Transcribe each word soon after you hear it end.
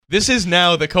This is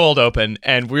now the cold open,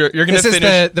 and you're going to finish.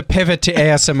 This is the pivot to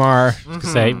ASMR.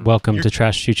 Say, welcome to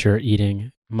Trash Future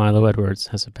eating. Milo Edwards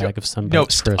has a bag of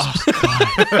Sunburst crisps.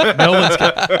 No one's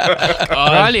got...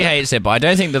 Riley hates it, but I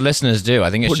don't think the listeners do.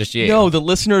 I think it's just you. No, the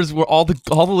listeners were all the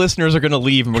listeners are going to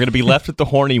leave, and we're going to be left with the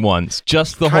horny ones.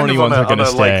 Just the horny ones are going to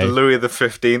stay. Like Louis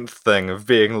XV thing of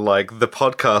being like the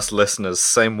podcast listeners,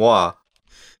 c'est moi.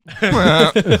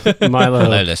 Milo,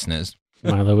 Hello, listeners.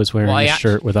 Milo is wearing a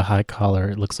shirt with a high collar.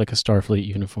 It looks like a Starfleet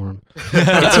uniform.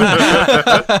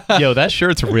 Yo, that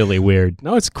shirt's really weird.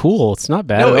 No, it's cool. It's not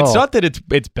bad No, at all. it's not that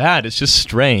it's bad. It's just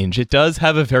strange. It does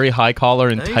have a very high collar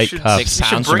and tight cuffs. 6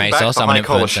 pounds from ASOS. I'm an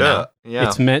influencer now. Yeah.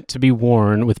 It's meant to be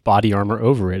worn with body armor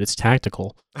over it. It's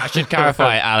tactical. I should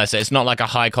clarify, Alice. It's not like a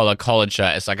high collar collared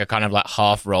shirt. It's like a kind of like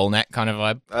half roll neck kind of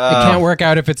vibe. It can't work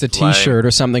out if it's a t-shirt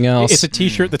or something else. It's a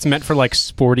t-shirt that's meant for like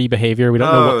sporty behavior. We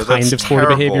don't know what kind of sporty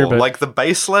behavior, but like the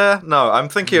base layer. No, I'm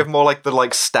thinking of more like the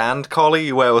stand collar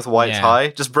you wear with white tie.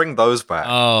 Just bring those back.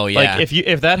 Oh yeah. Like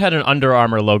if that had an Under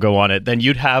Armour logo on it, then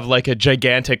you'd have like a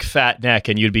gigantic fat neck,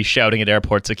 and you'd be shouting at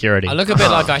airport security. I look a bit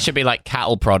like I should be like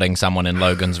cattle prodding someone in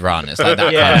Logan's Run. It's like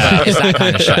that. Kind of, it's that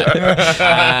kind of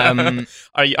shirt.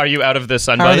 Are you out of the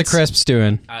Sunbites? How are the crisps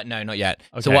doing? No, not yet.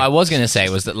 Okay. So what I was going to say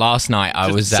was that last night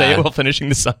I was say it while finishing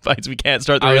the Sunbites. We can't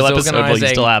start the I real was episode while you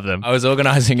still have them. I was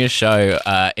organising a show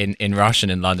in Russian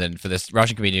in London for this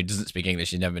Russian comedian who doesn't speak English.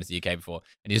 He's never been to the UK before,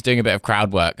 and he was doing a bit of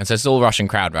crowd work. And so it's all Russian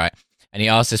crowd, right? And he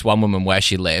asked this one woman where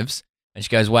she lives. And she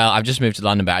goes, well, I've just moved to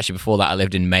London, but actually before that I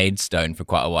lived in Maidstone for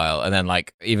quite a while. And then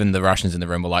like even the Russians in the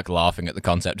room were like laughing at the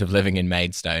concept of living in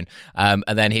Maidstone. And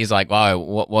then he's like, wow,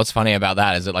 what's funny about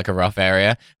that? Is it like a rough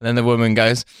area? And then the woman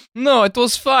goes, no, it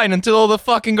was fine until all the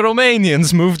fucking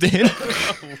Romanians moved in.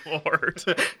 Oh, Lord.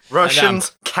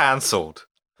 Russians cancelled.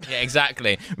 Yeah,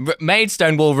 exactly.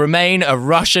 Maidstone will remain a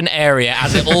Russian area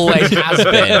as it always has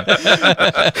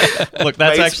been. Look,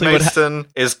 that's actually what Maidstone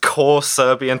is core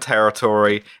Serbian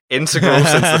territory, integral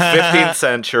since the 15th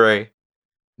century.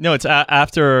 No, it's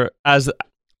so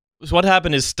what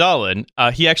happened is Stalin,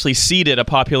 he actually seeded a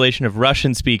population of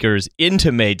Russian speakers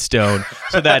into Maidstone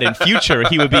so that in future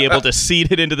he would be able to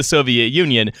seed it into the Soviet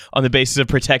Union on the basis of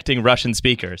protecting Russian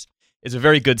speakers. It's a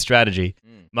very good strategy.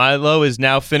 Milo is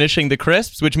now finishing the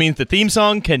crisps, which means the theme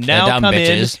song can now come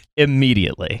bitches. in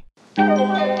immediately.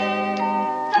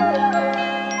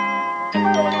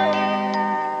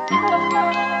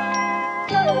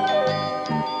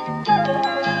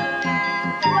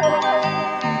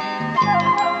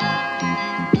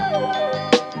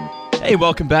 Hey,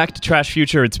 welcome back to Trash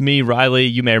Future. It's me, Riley.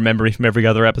 You may remember me from every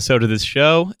other episode of this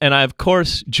show. And I, of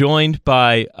course, joined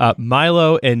by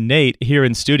Milo and Nate here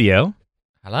in studio.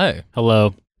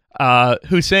 Hello.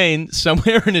 Hussein,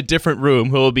 somewhere in a different room,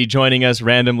 who will be joining us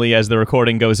randomly as the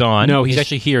recording goes on. No, he's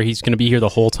actually here. He's going to be here the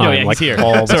whole time. He's like here.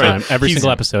 all the Sorry. time. Every single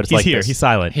episode. It's He's like here. this. He's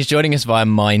silent. He's joining us via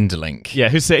MindLink. Yeah,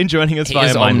 Hussein joining us He via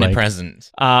is MindLink.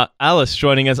 omnipresent. Alice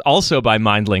joining us also by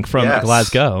MindLink from Yes.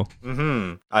 Glasgow.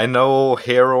 I know all,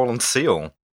 hear all, and see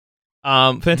all.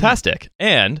 Fantastic.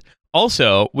 And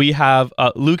also, we have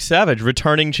Luke Savage,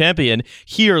 returning champion,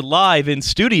 here live in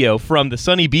studio from the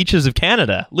sunny beaches of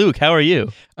Canada. Luke, how are you?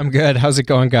 I'm good. How's it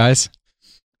going, guys?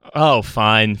 Oh,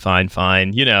 fine.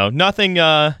 You know, nothing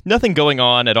going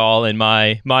on at all in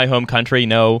my home country.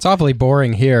 No, It's awfully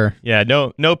boring here. yeah,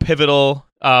 no pivotal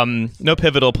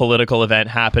political event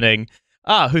happening.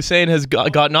 Hussein has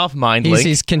gotten off MindLink.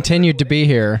 He's continued to be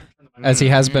here, as he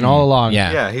has been all along.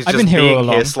 Yeah. Yeah, he's I've just been here all being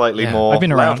along. here slightly Yeah. more I've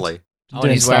been around. loudly. Oh, and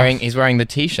Doing he's stuff. wearing the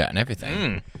t-shirt and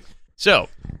everything. So,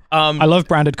 I love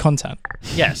branded content.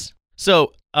 yes.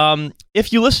 So,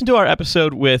 if you listen to our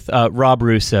episode with Rob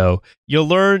Russo,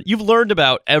 you've learned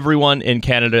about everyone in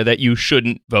Canada that you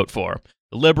shouldn't vote for: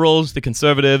 the Liberals, the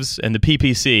Conservatives, and the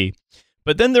PPC.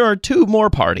 But then there are two more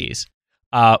parties.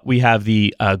 We have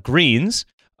the Greens,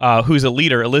 whose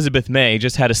leader, Elizabeth May,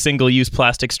 just had a single-use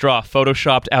plastic straw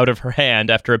photoshopped out of her hand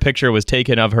after a picture was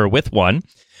taken of her with one.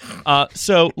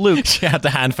 So, Luke... She had the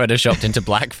hand photoshopped into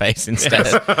blackface instead.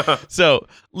 So,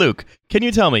 Luke, can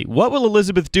you tell me, what will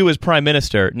Elizabeth do as Prime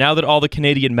Minister now that all the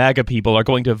Canadian MAGA people are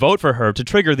going to vote for her to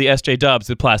trigger the SJWs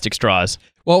with plastic straws?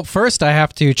 Well, first I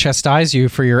have to chastise you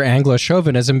for your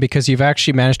Anglo-chauvinism because you've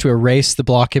actually managed to erase the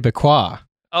Bloc Québécois,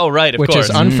 Oh, right, of which course.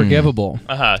 is unforgivable.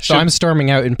 So I'm storming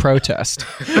out in protest.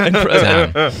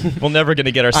 We're never going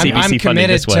to get our CBC I'm funding committed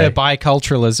this way. to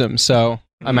biculturalism, so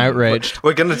I'm outraged.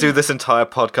 We're going to do this entire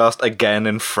podcast again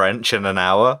in French in an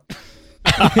hour.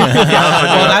 Well,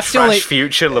 that's the only.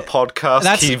 Future, le podcast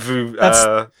That's- qui vous...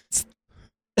 that's-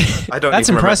 I don't that's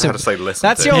even impressive. remember how to say listen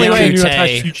That's to. the only way.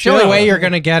 Écoutez. The only way you're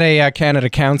going to get a Canada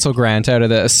Council grant out of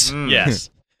this. Yes.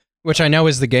 Which I know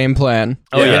is the game plan.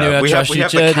 Oh, Yeah, yeah, we have the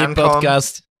CanCon.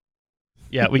 podcast.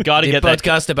 Yeah, we got to The get that.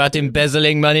 podcast about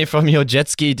embezzling money from your jet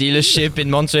ski dealership in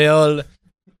Montreal.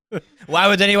 Why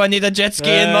would anyone need a jet ski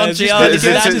in Montreal? The, It's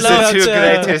that the two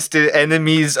lot. greatest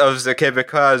enemies of the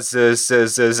Québécois, the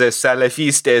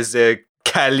salafistes, the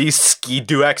Kaliski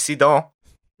du accident.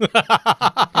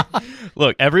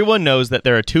 Look, everyone knows that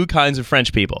there are two kinds of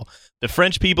French people. The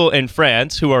French people in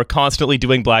France who are constantly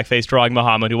doing blackface, drawing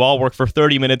Muhammad, who all work for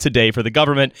 30 minutes a day for the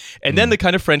government. And then the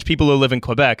kind of French people who live in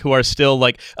Quebec who are still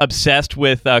like obsessed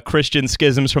with Christian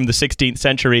schisms from the 16th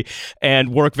century and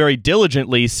work very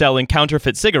diligently selling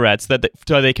counterfeit cigarettes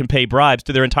so they can pay bribes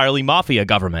to their entirely mafia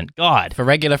government. God. For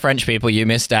regular French people, you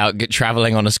missed out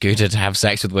traveling on a scooter to have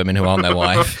sex with women who aren't their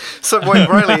wife. So, wait,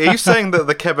 Riley, are you saying that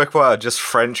the Quebecois are just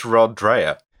French Rod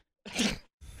Dreher?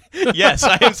 Yes,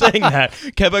 I am saying that.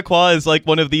 Quebecois is like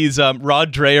one of these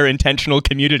Rod Dreher intentional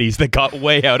communities that got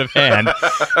way out of hand.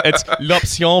 It's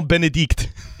l'option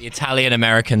Benedict. The Italian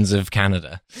Americans of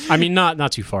Canada. I mean,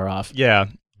 not too far off. Yeah.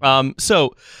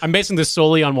 So I'm basing this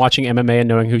solely on watching MMA and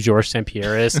knowing who Georges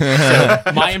St-Pierre is. So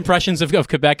my impressions of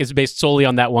Quebec is based solely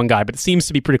on that one guy, but it seems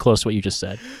to be pretty close to what you just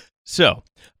said. So,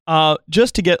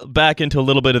 just to get back into a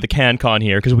little bit of the CanCon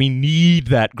here, because we need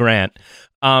that grant.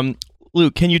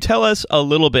 Luke, can you tell us a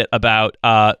little bit about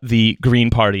the Green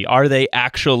Party? Are they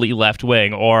actually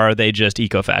left-wing, or are they just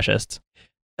eco-fascists?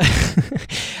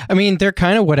 I mean, they're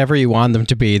kind of whatever you want them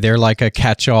to be. They're like a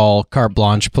catch-all, carte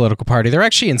blanche political party. They're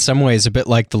actually in some ways a bit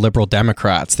like the Liberal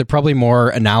Democrats. They're probably more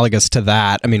analogous to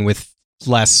that. I mean, with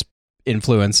less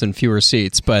influence and fewer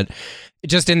seats, but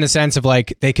just in the sense of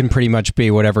like they can pretty much be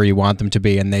whatever you want them to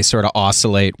be, and they sort of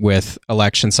oscillate with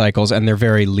election cycles, and they're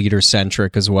very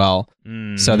leader-centric as well.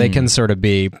 So they can sort of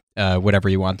be whatever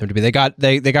you want them to be. They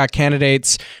got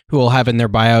candidates who will have in their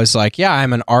bios like, yeah,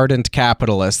 I'm an ardent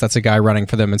capitalist. That's a guy running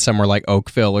for them in somewhere like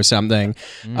Oakville or something.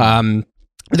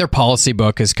 Their policy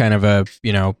book is kind of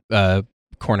a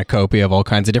cornucopia of all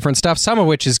kinds of different stuff, some of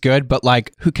which is good, but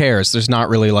like, who cares? There's not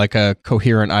really like a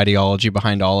coherent ideology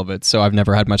behind all of it, so I've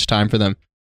never had much time for them.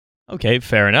 Okay,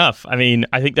 fair enough. I mean,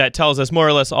 I think that tells us more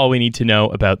or less all we need to know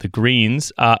about the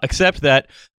Greens, except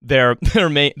that their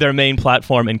main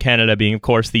platform in Canada being, of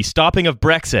course, the stopping of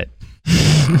Brexit.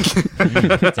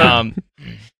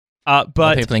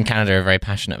 But people in Canada are very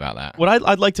passionate about that. What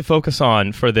I'd like to focus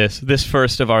on for this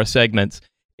first of our segments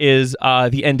is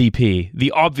the NDP,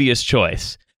 the obvious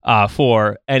choice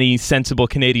for any sensible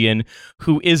Canadian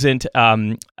who isn't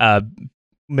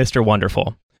Mr.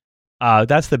 Wonderful.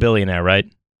 That's the billionaire, right?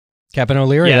 Kevin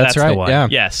O'Leary, Yeah, that's right. the one. Yeah.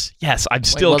 Yes, I'm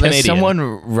still There's Canadian. someone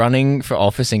running for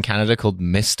office in Canada called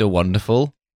Mr.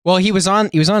 Wonderful. Well, he was on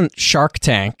Shark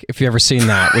Tank, if you've ever seen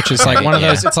that, which is like one of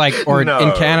those, it's like, or No.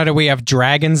 in Canada we have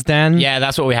Dragon's Den. Yeah,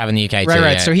 that's what we have in the UK too.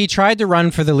 Right. Yeah. So he tried to run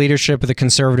for the leadership of the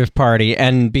Conservative Party,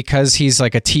 and because he's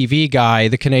like a TV guy,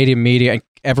 the Canadian media,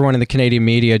 everyone in the Canadian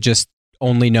media just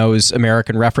only knows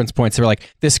American reference points. They're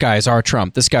like, this guy is our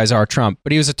Trump, this guy's our Trump.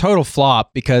 But he was a total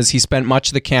flop because he spent much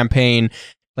of the campaign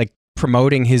like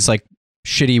promoting his like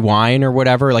shitty wine or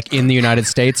whatever, like in the United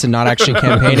States, and not actually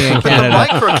campaigning in Canada.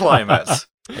 Microclimates.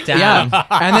 Damn. Yeah,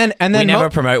 and then we never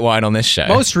promote wine on this show.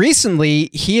 most recently,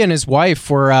 he and his wife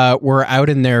were out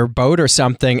in their boat or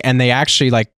something, and they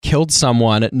actually like killed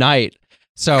someone at night.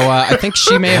 So I think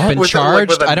she may have been Was it, like,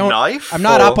 charged. with a I don't. knife, I'm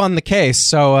not or- up on the case,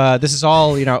 so this is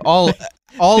all all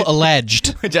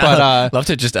alleged. But I'd love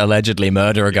to just allegedly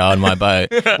murder a guy on my boat.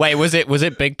 Wait, was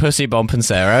it Big Pussy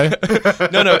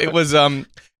Bompancero? No,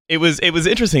 it was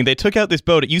interesting. They took out this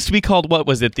boat. It used to be called, what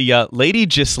was it? The Lady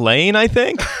Ghislaine, I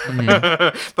think.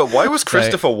 But why was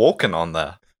Christopher Walken on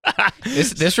there?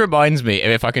 This reminds me,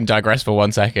 if I can digress for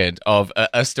 1 second, of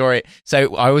a story.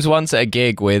 So I was once at a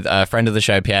gig with a friend of the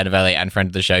show, Pierre Novelli, and friend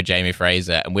of the show, Jamie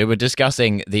Fraser, and we were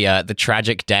discussing the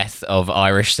tragic death of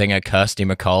Irish singer Kirsty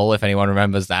MacColl, if anyone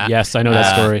remembers that. Yes, I know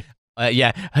that story.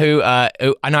 Who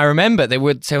and I remember they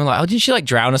would say like, oh, did she like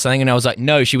drown or something? And I was like,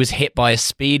 no, she was hit by a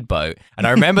speedboat. And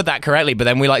I remember that correctly, but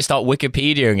then we like start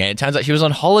Wikipediaing it. It turns out she was on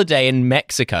holiday in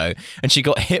Mexico and she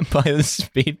got hit by the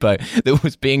speedboat that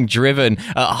was being driven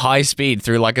at high speed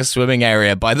through like a swimming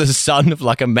area by the son of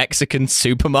like a Mexican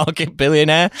supermarket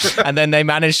billionaire. And then they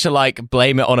managed to like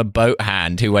blame it on a boat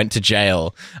hand who went to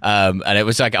jail. And it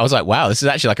was like, I was like, wow, this is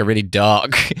actually like a really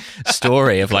dark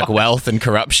story of like wealth and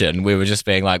corruption. We were just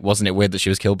being like, wasn't it weird that she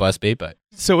was killed by a speedboat?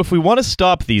 So if we want to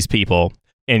stop these people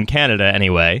in Canada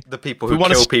anyway. The people We who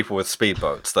wanna kill st- people with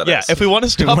speedboats. That Yeah, is. if we want to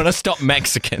We stop, want to stop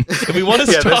Mexicans. if we want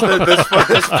to Yeah, stop,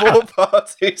 there's four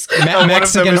parties. and one of them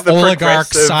Mexican is the oligarch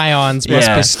progressive- scions must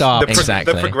Yeah. be stopped.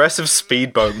 Exactly. The progressive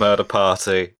speedboat murder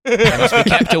party. They must be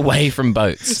kept away from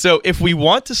boats. So if we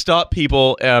want to stop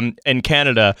people in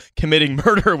Canada committing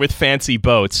murder with fancy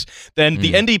boats, then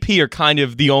the NDP are kind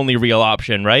of the only real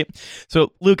option, right?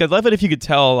 So Luke, I'd love it if you could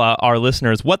tell our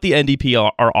listeners what the NDP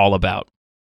are all about.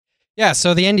 Yeah,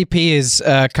 so the NDP is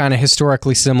kind of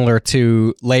historically similar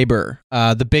to Labour.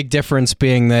 The big difference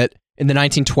being that in the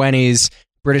 1920s,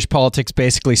 British politics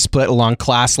basically split along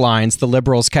class lines. The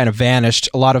Liberals kind of vanished.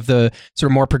 A lot of the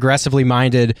sort of more progressively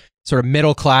minded, sort of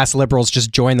middle class Liberals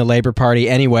just joined the Labour Party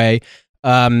anyway.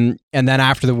 And then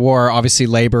after the war, obviously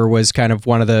Labour was kind of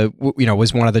one of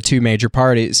the two major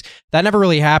parties. That never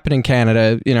really happened in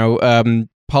Canada.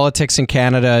 Politics in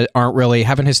Canada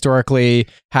haven't historically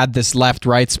had this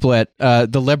left-right split.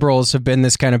 The Liberals have been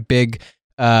this kind of big,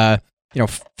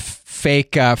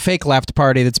 fake left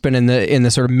party that's been in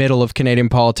the sort of middle of Canadian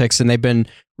politics, and they've been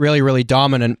really, really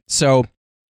dominant. So,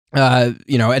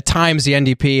 at times the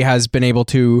NDP has been able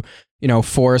to,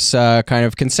 force kind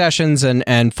of concessions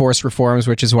and force reforms,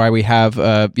 which is why we have,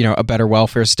 a better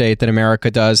welfare state than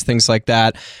America does, things like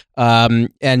that. The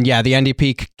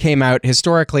NDP came out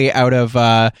historically out of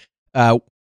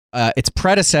its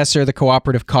predecessor, the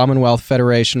Cooperative Commonwealth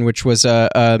Federation, which was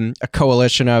a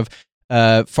coalition of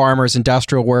farmers,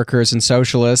 industrial workers, and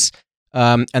socialists.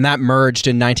 And that merged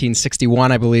in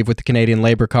 1961, I believe, with the Canadian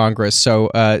Labour Congress. So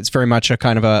it's very much a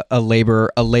kind of a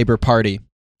labor party.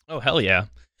 Oh, hell yeah.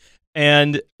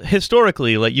 And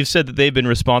historically, like you've said that they've been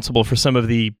responsible for some of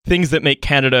the things that make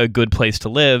Canada a good place to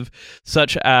live,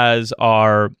 such as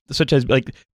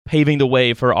like paving the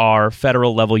way for our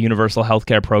federal level universal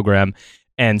healthcare program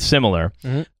and similar.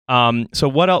 Mm-hmm. So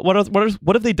what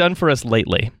have they done for us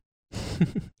lately?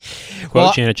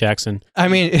 Quote Janet Jackson. I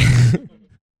mean,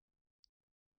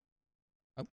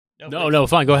 No,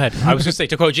 fine, go ahead. I was going to say,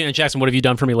 to quote Janet Jackson, what have you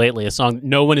done for me lately? A song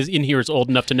no one is in here is old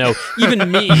enough to know.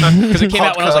 Even me, because it came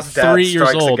out when I was Podcast like 3 dad years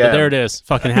strikes old. again. But there it is.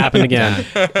 Fucking happened again.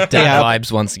 Dad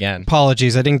vibes once again.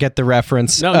 apologies, I didn't get the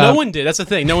reference. No one did. That's the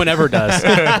thing. No one ever does.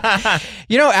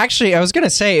 Actually, I was going to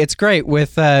say it's great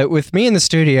with me in the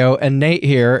studio and Nate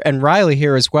here and Riley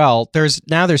here as well. There's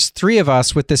three of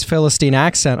us with this Philistine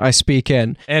accent I speak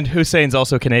in. And Hussein's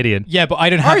also Canadian. Yeah, but I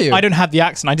don't have the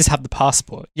accent. I just have the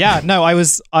passport. Yeah, no, I'm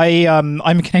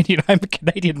a Canadian. I'm a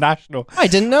Canadian national. I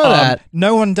didn't know that.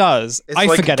 No one does. It's I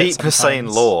like forget deep it Hussein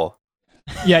sometimes. lore.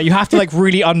 Yeah, you have to like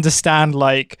really understand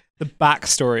like the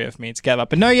backstory of me to get that.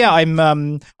 But no, yeah,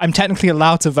 I'm technically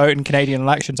allowed to vote in Canadian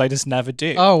elections. I just never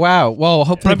do. Oh wow. Well,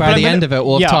 hopefully But by I'm the gonna- end of it,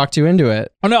 we'll have yeah. talked you into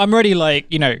it. Oh no, I'm already like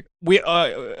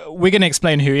we're gonna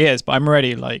explain who he is, but I'm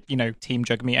already like Team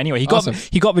Jugmeat. Anyway, he Awesome.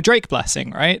 got the Drake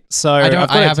blessing, right? So I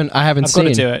haven't I've got seen.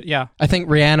 to do it. Yeah, I think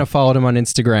Rihanna followed him on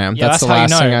Instagram. yeah. That's the how last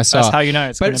you know. thing I saw. That's how you know.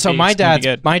 It's But gonna so be, my it's gonna be dad's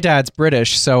good. my dad's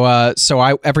British, so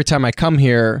I every time I come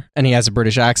here and he has a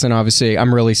British accent, obviously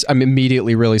I'm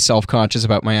immediately really self-conscious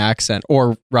about my accent,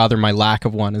 or rather my lack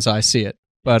of one as I see it.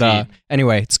 But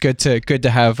anyway, it's good to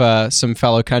have some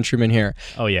fellow countrymen here.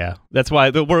 Oh yeah, that's why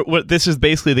this is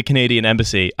basically the Canadian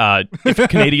embassy. If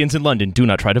Canadians in London do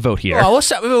not try to vote here. Oh,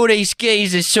 what's up with all these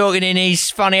geezers talking in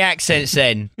these funny accents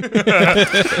then?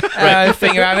 I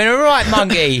think you're having a right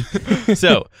monkey.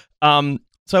 So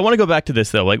I want to go back to this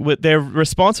though. Like they're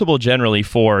responsible generally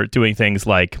for doing things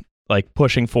like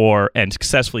pushing for and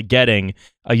successfully getting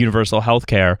a universal health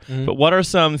care. Mhm. But what are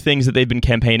some things that they've been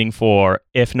campaigning for,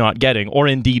 if not getting, or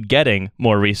indeed getting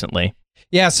more recently?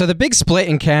 Yeah, so the big split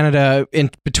in Canada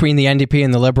between the NDP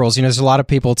and the Liberals, there's a lot of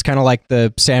people, it's kind of like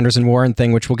the Sanders and Warren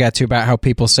thing, which we'll get to, about how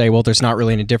people say, well, there's not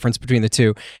really any difference between the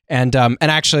two. And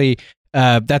actually,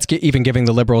 that's even giving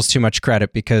the Liberals too much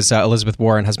credit, because Elizabeth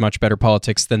Warren has much better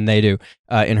politics than they do,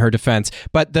 in her defense.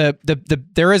 But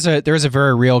there is a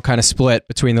very real kind of split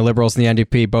between the Liberals and the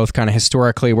NDP, both kind of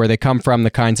historically, where they come from, the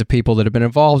kinds of people that have been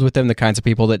involved with them, the kinds of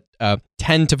people that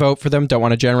tend to vote for them. Don't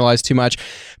want to generalize too much,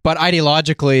 but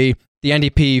ideologically, the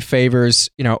NDP favors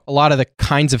a lot of the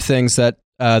kinds of things that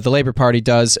the Labour Party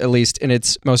does, at least in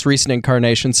its most recent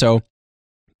incarnation. So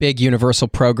big universal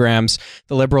programs.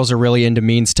 The Liberals are really into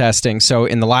means testing. So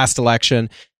in the last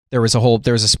election, there was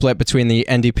a split between the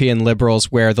NDP and Liberals,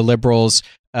 where the Liberals,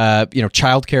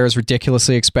 childcare is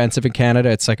ridiculously expensive in Canada.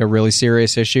 It's like a really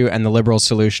serious issue. And the Liberals'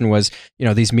 solution was,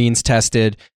 these means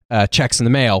tested checks in the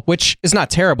mail, which is not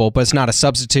terrible, but it's not a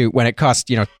substitute when it costs,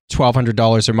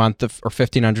 $1,200 a month or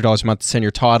 $1,500 a month to send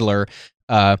your toddler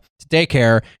to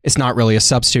daycare is not really a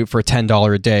substitute for a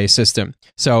 $10 a day system.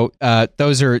 So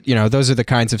those are the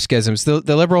kinds of schisms.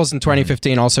 The Liberals in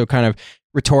 2015 also kind of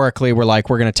rhetorically were like,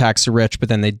 we're going to tax the rich, but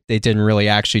then they didn't really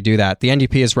actually do that. The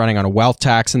NDP is running on a wealth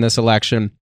tax in this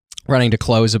election, running to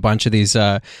close a bunch of these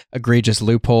egregious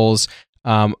loopholes.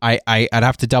 I'd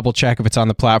have to double check if it's on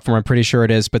the platform. I'm pretty sure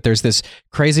it is, but there's this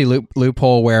crazy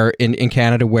loophole where in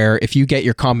Canada, where if you get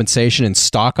your compensation in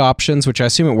stock options, which I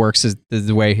assume it works is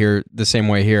the same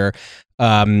way here.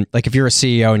 Like if you're a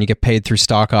CEO and you get paid through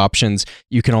stock options,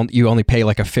 you only pay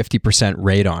like a 50%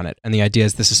 rate on it. And the idea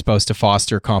is this is supposed to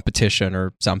foster competition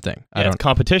or something. It's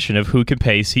competition of who can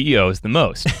pay CEOs the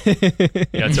most.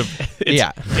 It's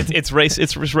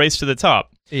race to the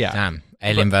top. Yeah. Damn.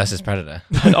 Alien versus Predator.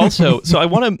 But also, I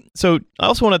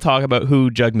also want to talk about who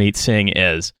Jagmeet Singh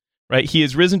is. Right, he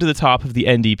has risen to the top of the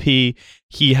NDP.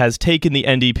 He has taken the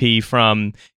NDP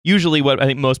from usually what I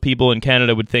think most people in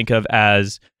Canada would think of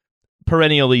as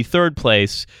perennially third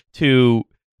place to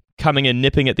coming and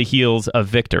nipping at the heels of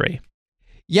victory.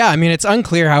 Yeah, I mean, it's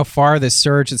unclear how far this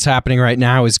surge that's happening right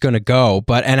now is going to go.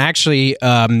 And actually,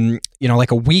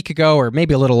 like a week ago or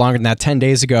maybe a little longer than that, 10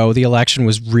 days ago, the election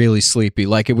was really sleepy.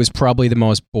 Like it was probably the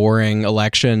most boring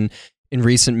election in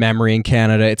recent memory in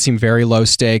Canada. It seemed very low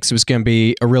stakes. It was going to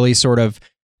be a really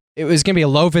a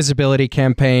low visibility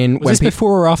campaign. Was this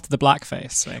before or after the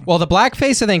blackface thing? Well, the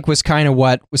blackface, I think, was kind of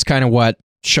what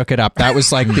shook it up. That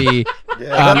was like the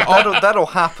that'll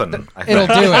happen. It'll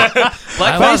do it.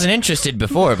 I wasn't interested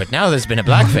before, but now there's been a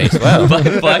blackface. Well,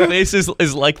 blackface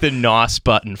is like the NOS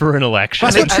button for an election.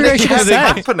 And it's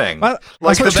happening.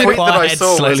 Like the tweet that I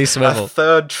saw slowly was swivel. a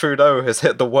third Trudeau has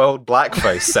hit the World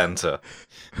Blackface Center.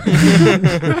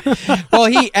 Well,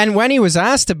 when he was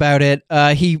asked about it,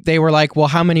 they were like, well,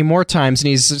 how many more times? And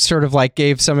he's sort of like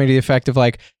gave something to the effect of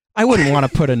like, I wouldn't want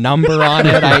to put a number on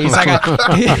it.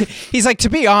 He's like, to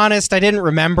be honest, I didn't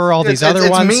remember all these other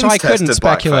ones, so I couldn't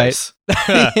speculate.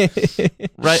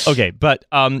 Right. Okay. But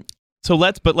so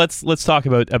let's talk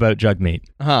about Jagmeet.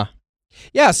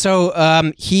 Yeah.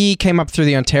 So he came up through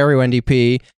the Ontario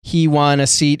NDP. He won a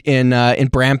seat in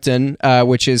Brampton,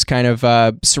 which is kind of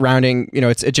surrounding.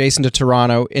 It's adjacent to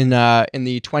Toronto in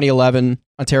the 2011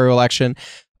 Ontario election.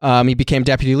 He became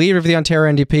deputy leader of the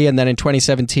Ontario NDP, and then in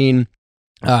 2017.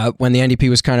 When the NDP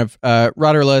was kind of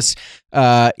rudderless,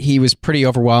 he was pretty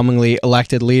overwhelmingly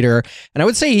elected leader. And I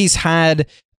would say he's had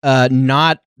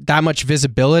not that much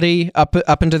visibility up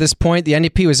until this point. The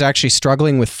NDP was actually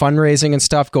struggling with fundraising and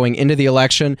stuff going into the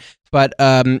election. But,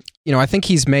 I think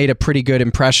he's made a pretty good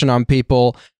impression on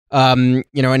people. And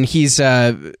he's,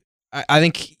 I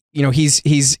think,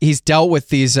 he's dealt with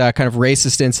these kind of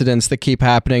racist incidents that keep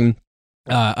happening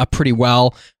pretty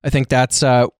well. I think that's...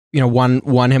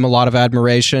 won him a lot of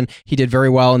admiration. He did very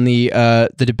well in the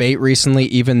debate recently.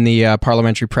 Even the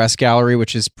Parliamentary Press Gallery,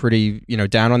 which is pretty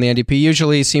down on the NDP,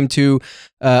 usually seem to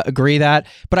agree that.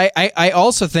 But I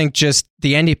also think just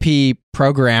the NDP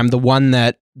program, the one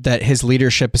that his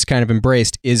leadership has kind of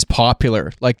embraced, is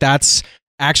popular. Like that's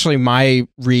actually my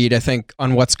read, I think,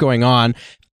 on what's going on.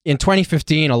 In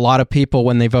 2015, a lot of people,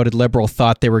 when they voted Liberal,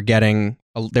 thought they were going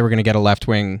to get a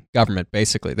left-wing government.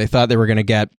 Basically, they thought they were going to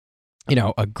get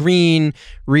a green,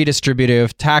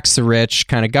 redistributive, tax the rich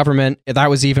kind of government. That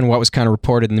was even what was kind of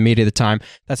reported in the media at the time.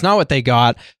 That's not what they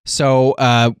got. So,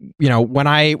 when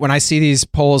I see these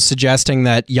polls suggesting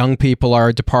that young people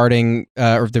are departing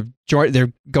or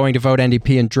they're going to vote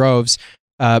NDP in droves,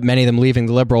 many of them leaving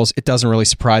the Liberals, it doesn't really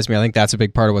surprise me. I think that's a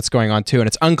big part of what's going on too. And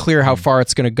it's unclear how far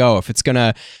it's going to go. If it's going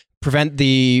to prevent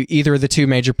either of the two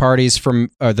major parties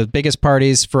the biggest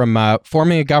parties from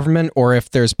forming a government, or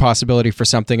if there's possibility for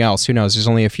something else. Who knows? There's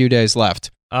only a few days left.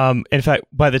 In fact,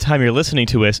 by the time you're listening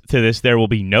to this, there will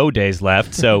be no days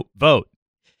left. So vote,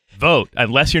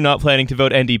 unless you're not planning to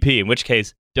vote NDP, in which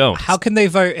case don't. How can they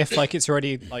vote if it's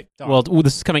already done? Well,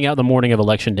 this is coming out the morning of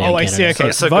election day. Oh, I see.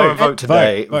 Okay, so go and vote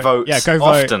today. Vote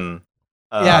often.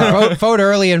 Vote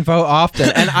early and vote often.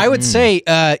 And I would say,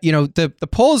 the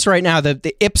polls right now,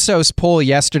 the Ipsos poll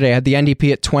yesterday had the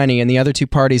NDP at 20 and the other two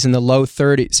parties in the low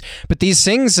 30s. But these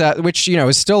things, which,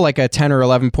 is still like a 10 or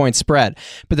 11 point spread.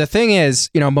 But the thing is,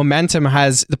 momentum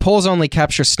the polls only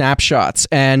capture snapshots.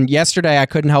 And yesterday I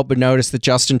couldn't help but notice that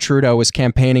Justin Trudeau was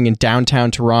campaigning in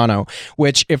downtown Toronto,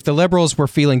 which if the Liberals were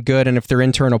feeling good and if their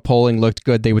internal polling looked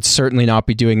good, they would certainly not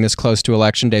be doing this close to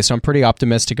Election Day. So I'm pretty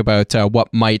optimistic about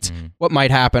what might might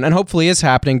happen, and hopefully is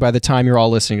happening by the time you're all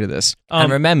listening to this.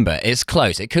 And remember, it's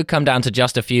close. It could come down to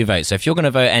just a few votes. So if you're going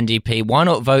to vote NDP, why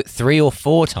not vote 3 or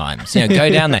 4 times? You know, go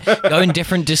down there, go in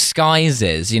different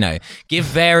disguises. You know, give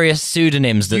various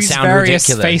pseudonyms that Use sound various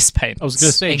ridiculous. face paint. I was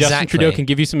going to say, Justin Exactly. Trudeau can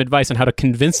give you some advice on how to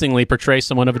convincingly portray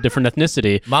someone of a different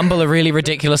ethnicity. Mumble a really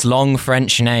ridiculous long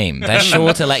French name. They're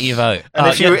sure to let you vote. And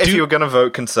if you were going to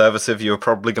vote Conservative, you were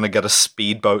probably going to get a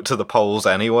speedboat to the polls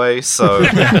anyway. So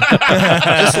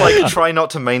just like try not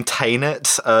to maintain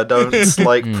it. Don't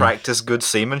like practice good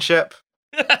seamanship.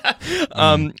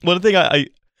 One thing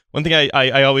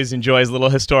I always enjoy as a little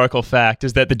historical fact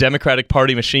is that the Democratic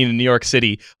Party machine in New York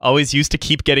City always used to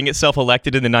keep getting itself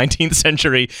elected in the 19th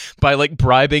century by like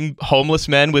bribing homeless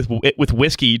men with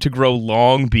whiskey to grow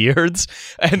long beards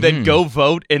and then go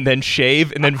vote and then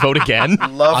shave and then vote again.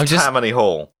 Love Tammany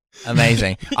Hall.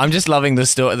 Amazing. I'm just loving the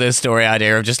story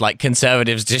idea of just like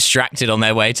conservatives distracted on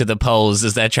their way to the polls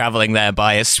as they're traveling there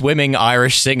by swimming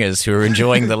Irish singers who are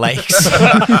enjoying the lakes.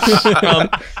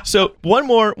 So one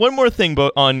more thing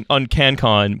on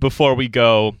CanCon before we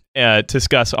go to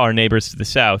discuss our neighbors to the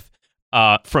south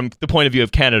from the point of view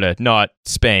of Canada, not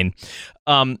Spain.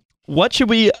 What should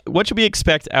we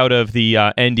expect out of the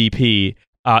NDP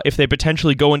if they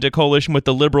potentially go into coalition with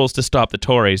the Liberals to stop the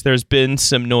Tories? There's been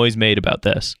some noise made about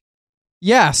this.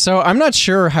 Yeah, so I'm not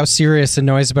sure how serious the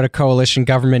noise about a coalition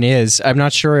government is. I'm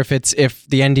not sure if the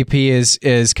NDP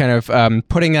is kind of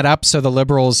putting that up so the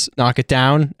Liberals knock it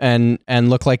down and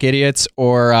look like idiots,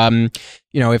 or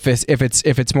if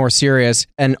it's more serious.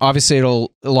 And obviously, a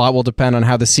lot will depend on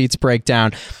how the seats break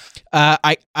down.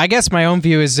 I guess my own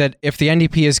view is that if the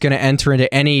NDP is going to enter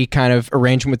into any kind of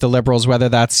arrangement with the Liberals, whether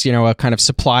that's a kind of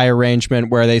supply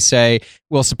arrangement where they say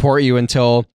we'll support you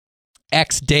until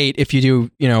X date if you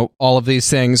do, all of these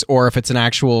things, or if it's an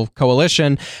actual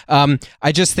coalition.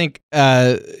 I just think,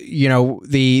 the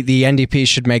NDP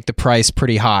should make the price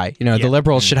pretty high. The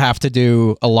Liberals should have to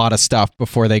do a lot of stuff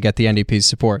before they get the NDP's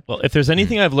support. Well, if there's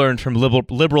anything I've learned from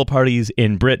liberal parties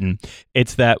in Britain,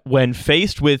 it's that when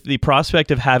faced with the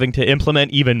prospect of having to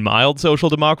implement even mild social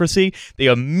democracy, they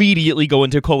immediately go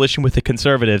into coalition with the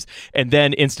Conservatives and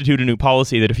then institute a new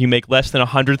policy that if you make less than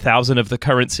 100,000 of the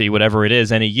currency, whatever it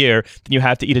is, in a year, then you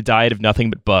have to eat a diet of nothing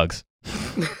but bugs.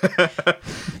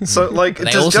 So, like,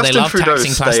 does Justin Trudeau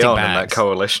stay on in that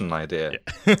coalition idea?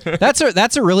 That's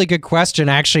a really good question,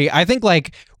 actually. I think,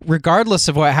 like, regardless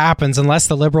of what happens, unless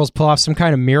the Liberals pull off some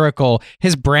kind of miracle,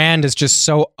 his brand is just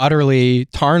so utterly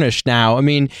tarnished now. I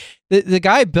mean, the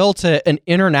guy built an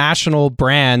international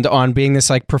brand on being this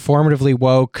like performatively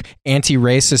woke,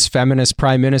 anti-racist, feminist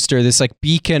prime minister, this like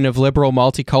beacon of liberal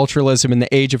multiculturalism in the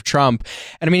age of Trump.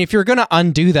 And I mean, if you're going to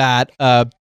undo that,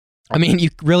 you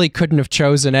really couldn't have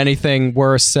chosen anything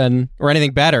worse or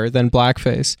anything better than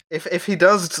blackface. If he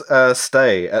does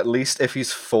stay, at least if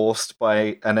he's forced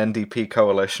by an NDP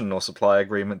coalition or supply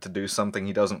agreement to do something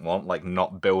he doesn't want, like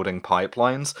not building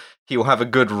pipelines, he will have a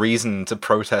good reason to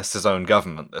protest his own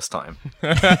government this time.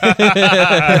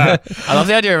 I love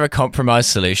the idea of a compromise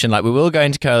solution. Like, we will go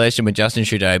into coalition with Justin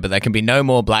Trudeau, but there can be no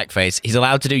more blackface. He's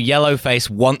allowed to do yellowface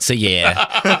once a year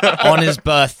on his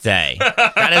birthday.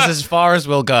 That is as far as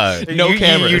we'll go. No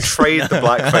cameras. You trade the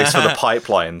blackface for the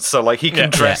pipeline, so like he can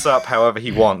dress up however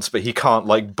he wants, but he can't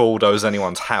like bulldoze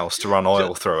anyone's house to run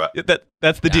oil through it.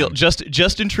 That's the deal.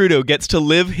 Justin Trudeau gets to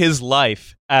live his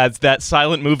life as that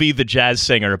silent movie, The Jazz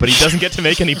Singer, but he doesn't get to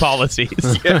make any policies.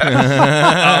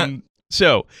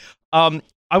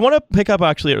 I want to pick up,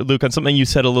 actually, Luke, on something you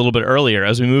said a little bit earlier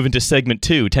as we move into segment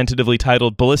 2, tentatively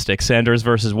titled Ballistic, Sanders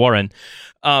versus Warren,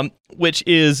 which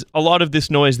is a lot of this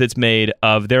noise that's made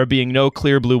of there being no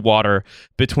clear blue water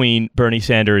between Bernie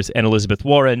Sanders and Elizabeth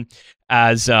Warren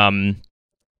as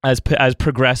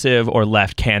progressive or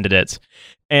left candidates.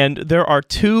 And there are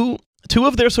two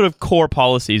of their sort of core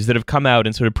policies that have come out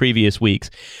in sort of previous weeks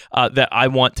that I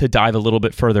want to dive a little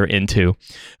bit further into.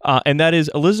 And that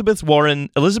is Elizabeth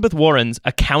Warren's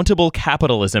Accountable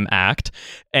Capitalism Act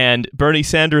and Bernie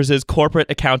Sanders'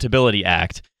 Corporate Accountability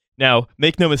Act. Now,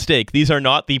 make no mistake, these are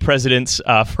not the presidents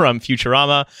from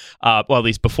Futurama, well, at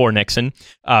least before Nixon,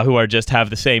 who are just have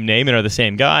the same name and are the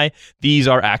same guy. These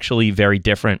are actually very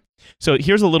different. So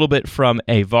here's a little bit from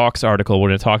a Vox article. We're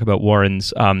going to talk about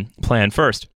Warren's plan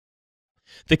first.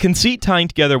 The conceit tying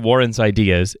together Warren's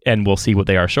ideas, and we'll see what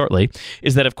they are shortly,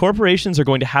 is that if corporations are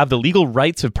going to have the legal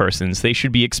rights of persons, they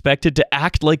should be expected to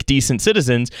act like decent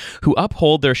citizens who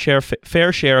uphold their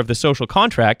fair share of the social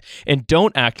contract and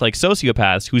don't act like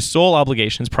sociopaths whose sole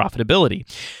obligation is profitability,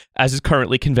 as is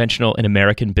currently conventional in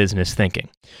American business thinking.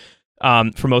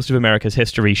 For most of America's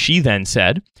history, she then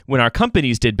said, when our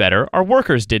companies did better, our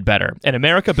workers did better, and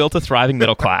America built a thriving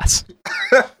middle class.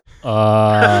 Bit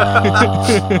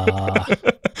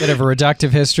of a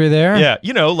reductive history there. Yeah,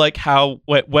 like how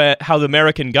the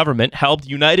American government helped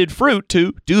United Fruit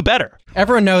to do better.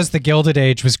 Everyone knows the Gilded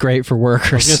Age was great for I was going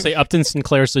workers. to say Upton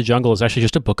Sinclair's The Jungle is actually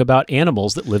just a book about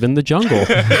animals that live in the jungle.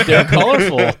 They're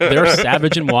colorful. They're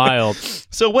savage and wild.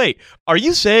 So wait, are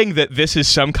you saying that this is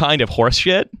some kind of horse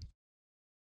shit?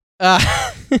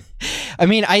 I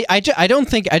mean, I just don't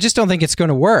think it's going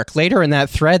to work. Later in that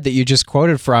thread that you just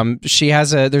quoted from,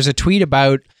 there's a tweet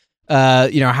about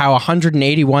how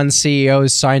 181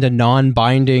 CEOs signed a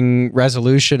non-binding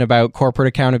resolution about corporate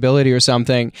accountability or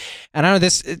something. And I don't know,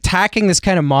 tacking this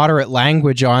kind of moderate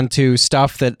language onto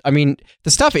stuff that, I mean,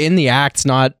 the stuff in the act's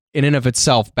not in and of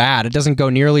itself bad. It doesn't go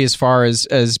nearly as far as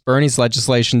Bernie's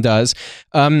legislation does.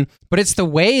 But it's the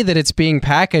way that it's being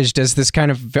packaged as this kind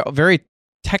of very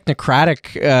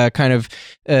technocratic kind of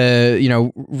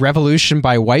revolution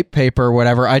by white paper or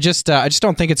whatever. I just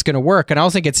don't think it's going to work, and I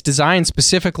don't think it's designed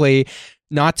specifically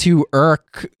not to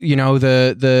irk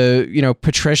the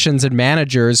patricians and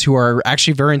managers who are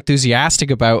actually very enthusiastic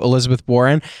about Elizabeth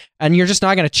Warren, and you're just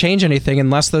not going to change anything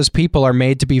unless those people are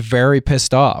made to be very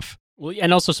pissed off. Well,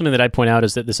 and also something that I'd point out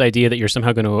is that this idea that you're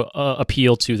somehow going to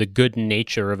appeal to the good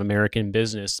nature of American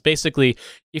business. Basically,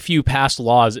 if you pass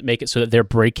laws that make it so that they're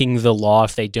breaking the law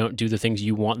if they don't do the things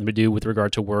you want them to do with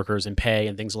regard to workers and pay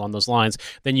and things along those lines,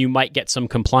 then you might get some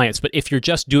compliance. But if you're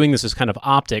just doing this as kind of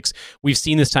optics, we've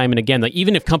seen this time and again, like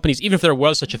even if there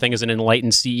was such a thing as an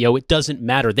enlightened CEO, it doesn't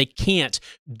matter. They can't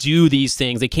do these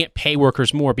things. They can't pay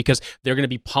workers more because they're going to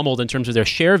be pummeled in terms of their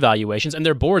share valuations, and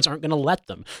their boards aren't going to let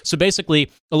them. So basically,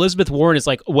 Elizabeth Warren is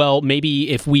like, well,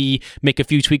 maybe if we make a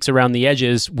few tweaks around the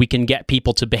edges, we can get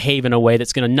people to behave in a way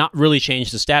that's going to not really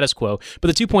change the status quo. But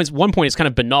the 2 points, one point is kind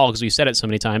of banal because we've said it so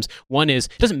many times. One is,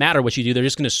 it doesn't matter what you do. They're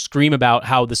just going to scream about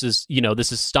how this is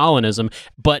Stalinism.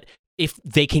 But if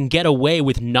they can get away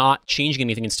with not changing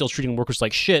anything and still treating workers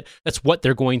like shit, that's what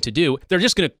they're going to do. They're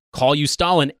just going to call you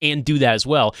Stalin and do that as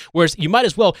well. Whereas you might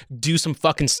as well do some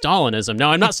fucking Stalinism.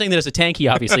 Now, I'm not saying that it's a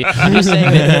tanky, obviously. I'm just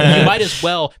saying that you might as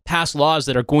well pass laws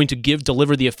that are going to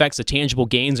deliver the effects of tangible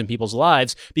gains in people's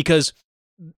lives, because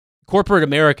corporate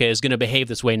America is going to behave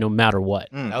this way no matter what.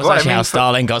 That was actually how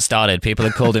Stalin got started. People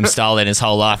had called him Stalin his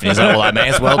whole life, and he's like, well, I may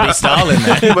as well be Stalin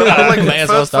then.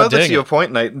 But further to your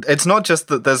point, Nate, it's not just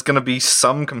that there's going to be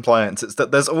some compliance, it's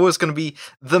that there's always going to be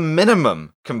the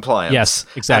minimum compliance. Yes,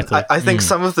 exactly. And I think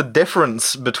some of the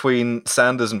difference between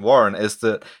Sanders and Warren is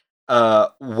that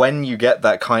when you get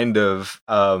that kind of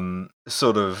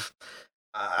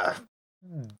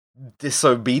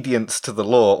disobedience to the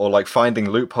law, or like finding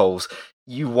loopholes,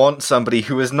 you want somebody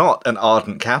who is not an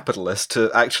ardent capitalist to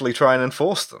actually try and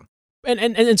enforce them. And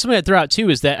something I'd throw out too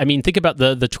is that, I mean, think about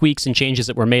the tweaks and changes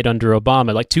that were made under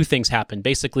Obama. Like, two things happened.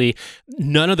 Basically,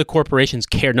 none of the corporations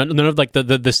cared. None of like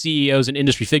the CEOs and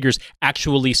industry figures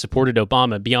actually supported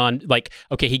Obama beyond like,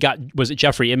 okay, was it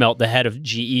Jeffrey Immelt, the head of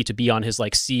GE, to be on his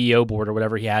like CEO board or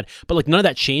whatever he had. But like none of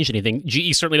that changed anything.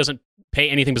 GE certainly doesn't pay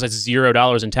anything besides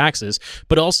 $0 in taxes.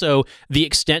 But also the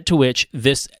extent to which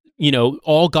this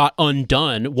all got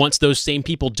undone once those same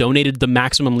people donated the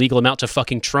maximum legal amount to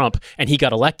fucking Trump and he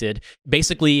got elected,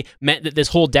 basically meant that this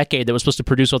whole decade that was supposed to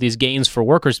produce all these gains for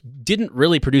workers didn't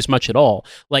really produce much at all.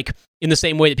 Like, in the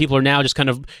same way that people are now just kind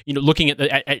of, looking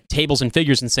at tables and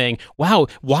figures and saying, wow,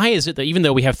 why is it that even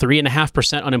though we have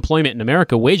 3.5% unemployment in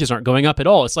America, wages aren't going up at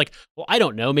all? It's like, well, I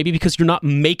don't know, maybe because you're not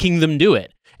making them do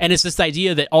it. And it's this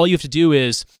idea that all you have to do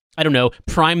is, I don't know,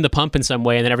 prime the pump in some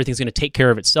way, and then everything's going to take care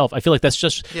of itself. I feel like that's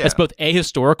both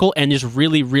ahistorical and just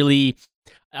really, really,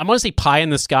 I want to say pie in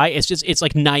the sky. It's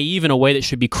like naive in a way that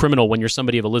should be criminal when you're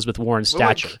somebody of Elizabeth Warren's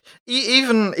stature. Like,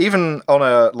 even on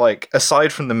a, like,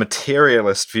 aside from the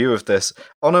materialist view of this,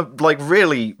 on a, like,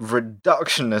 really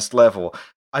reductionist level,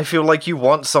 I feel like you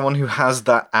want someone who has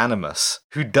that animus,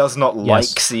 who does not like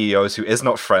CEOs, who is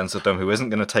not friends with them, who isn't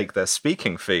going to take their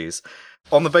speaking fees,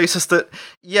 on the basis that,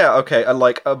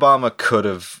 like, Obama could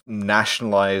have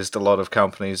nationalized a lot of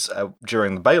companies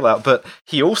during the bailout, but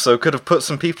he also could have put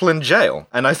some people in jail.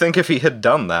 And I think if he had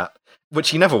done that,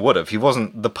 which he never would have, he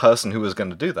wasn't the person who was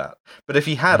going to do that. But if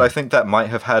he had, I think that might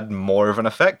have had more of an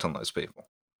effect on those people.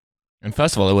 And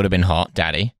first of all, it would have been hot,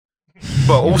 Daddy.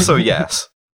 But also, yes.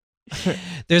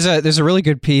 There's a really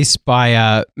good piece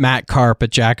by Matt Karp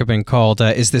at Jacobin called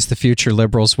 "Is This the Future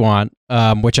Liberals Want?"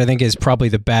 Which I think is probably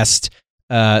the best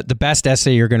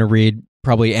essay you're going to read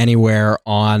probably anywhere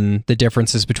on the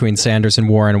differences between Sanders and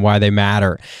Warren and why they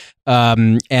matter.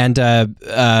 There's a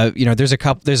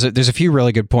few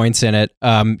really good points in it.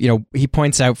 He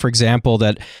points out, for example,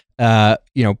 that a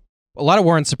lot of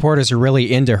Warren supporters are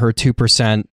really into her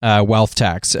 2% wealth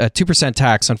tax, 2%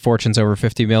 tax on fortunes over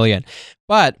 $50 million,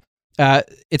 but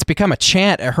it's become a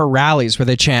chant at her rallies where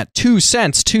they chant 2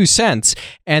 cents, 2 cents,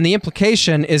 and the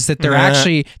implication is that they're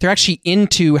actually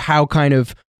into how kind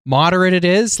of moderate it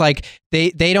is. Like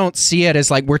they don't see it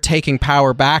as like we're taking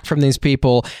power back from these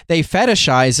people. They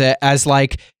fetishize it as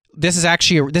like this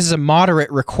is a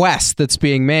moderate request that's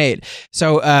being made.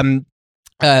 So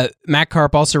Matt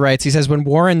Karp also writes, he says when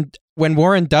Warren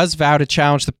does vow to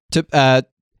challenge the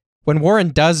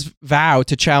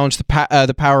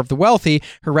power of the wealthy,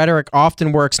 her rhetoric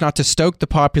often works not to stoke the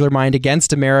popular mind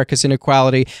against America's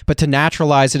inequality, but to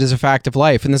naturalize it as a fact of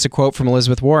life. And this is a quote from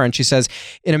Elizabeth Warren. She says,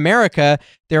 in America,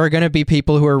 there are going to be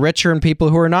people who are richer and people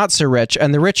who are not so rich.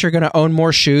 And the rich are going to own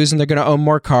more shoes and they're going to own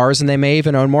more cars and they may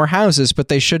even own more houses, but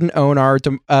they shouldn't own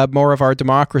more of our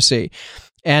democracy.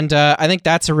 And I think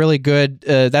that's a really good,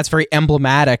 that's very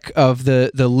emblematic of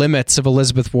the limits of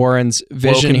Elizabeth Warren's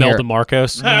vision here. Imelda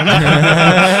Marcos.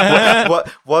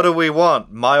 What do we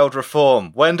want? Mild reform.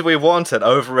 When do we want it?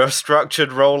 Over a structured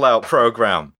rollout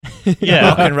program. Yeah.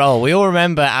 Rock and roll. We all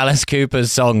remember Alice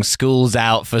Cooper's song "School's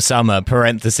Out for Summer,"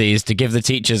 parentheses, to give the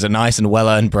teachers a nice and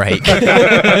well-earned break.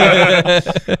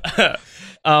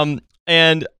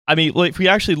 And I mean, if we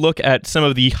actually look at some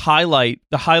of the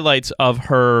highlights of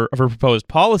her proposed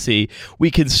policy,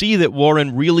 we can see that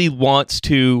Warren really wants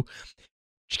to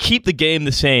keep the game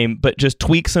the same, but just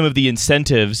tweak some of the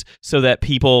incentives so that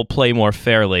people play more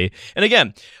fairly. And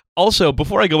again, also,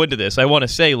 before I go into this, I want to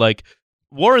say, like,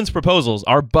 Warren's proposals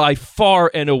are by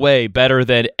far and away better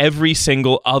than every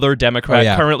single other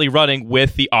Democrat currently running,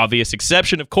 with the obvious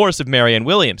exception, of course, of Marianne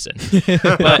Williamson.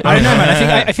 But I don't know,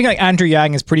 man. I think like Andrew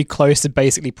Yang is pretty close to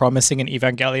basically promising an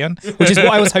Evangelion, which is what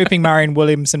I was hoping Marianne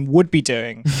Williamson would be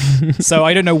doing. So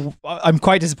I don't know. I'm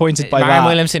quite disappointed by Marianne that.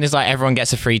 Williamson is like everyone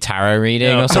gets a free tarot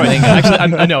reading or sorry. something.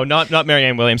 Actually, no, not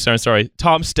Marianne Williamson. I'm sorry.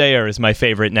 Tom Steyer is my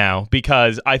favorite now,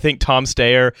 because I think Tom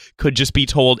Steyer could just be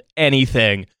told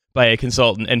anything by a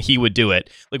consultant and he would do it.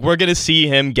 Like, we're going to see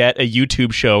him get a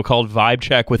YouTube show called Vibe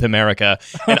Check with America,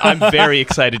 and I'm very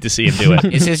excited to see him do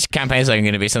it. Is his campaign slogan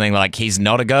going to be something like, he's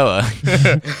not a goer?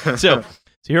 So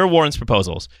here are Warren's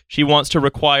proposals. She wants to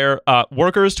require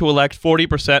workers to elect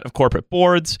 40% of corporate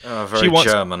boards. Oh, very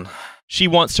German. She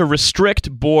wants to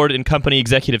restrict board and company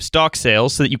executive stock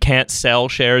sales so that you can't sell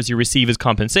shares you receive as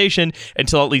compensation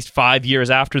until at least 5 years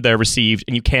after they're received,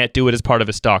 and you can't do it as part of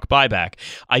a stock buyback.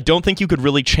 I don't think you could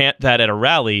really chant that at a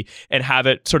rally and have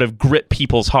it sort of grip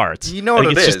people's hearts. You know what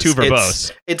it's just too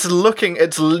verbose.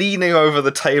 It's leaning over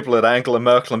the table at Angela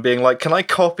Merkel and being like, can I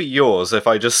copy yours if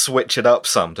I just switch it up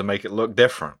some to make it look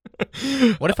different?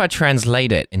 What if I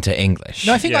translate it into English?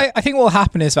 No, I think what will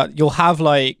happen is that you'll have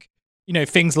like, you know,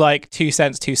 things like 2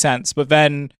 cents, 2 cents. But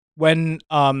then when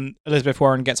Elizabeth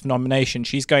Warren gets the nomination,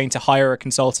 she's going to hire a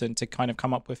consultant to kind of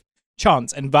come up with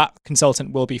chants, and that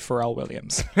consultant will be Pharrell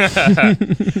Williams.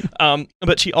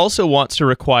 But she also wants to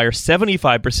require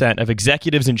 75% of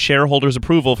executives and shareholders'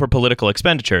 approval for political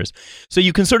expenditures. So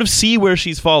you can sort of see where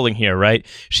she's falling here, right?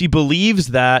 She believes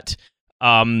that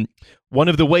one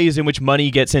of the ways in which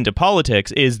money gets into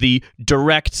politics is the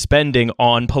direct spending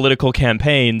on political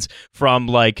campaigns from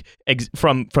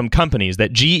from companies,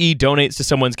 that GE donates to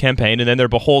someone's campaign and then they're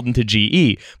beholden to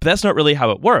GE. But that's not really how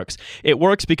it works. It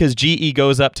works because GE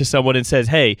goes up to someone and says,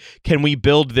 hey, can we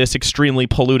build this extremely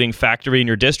polluting factory in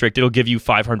your district? It'll give you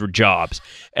 500 jobs.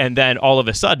 And then all of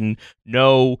a sudden,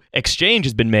 no exchange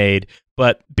has been made.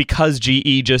 But because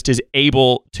GE just is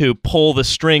able to pull the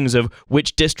strings of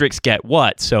which districts get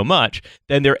what so much,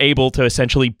 then they're able to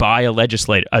essentially buy a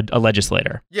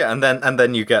legislator. Yeah, and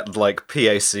then you get like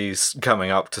PACs coming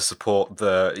up to support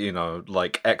the, you know,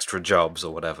 like extra jobs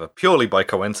or whatever, purely by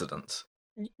coincidence.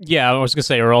 Yeah, I was going to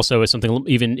say, or also is something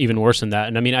even worse than that.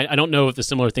 And I mean, I don't know if the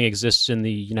similar thing exists in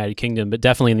the United Kingdom, but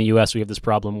definitely in the US we have this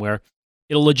problem where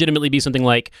it'll legitimately be something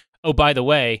like, oh, by the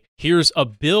way, here's a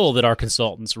bill that our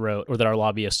consultants wrote or that our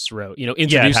lobbyists wrote. You know,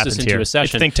 introduce this into a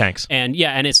session. It's think tanks, and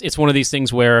it's one of these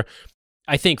things where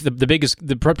I think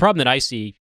the problem that I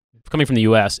see coming from the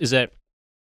U.S. is that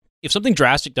if something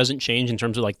drastic doesn't change in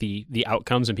terms of like the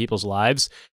outcomes in people's lives,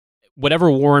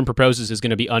 whatever Warren proposes is going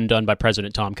to be undone by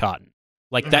President Tom Cotton.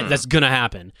 Like that's going to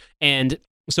happen. And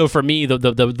so for me,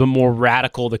 the more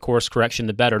radical the course correction,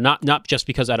 the better. Not just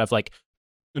because out of like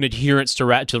an adherence to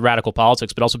radical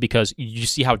politics, but also because you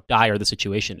see how dire the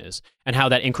situation is and how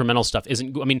that incremental stuff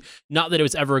isn't. I mean, not that it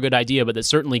was ever a good idea, but that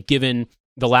certainly given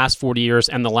the last 40 years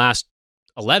and the last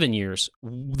 11 years,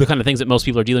 the kind of things that most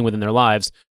people are dealing with in their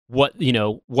lives, what's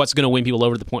going to win people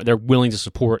over to the point they're willing to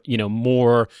support, you know,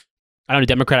 more I don't know,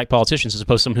 Democratic politicians as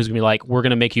opposed to someone who's going to be like, we're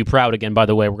going to make you proud again, by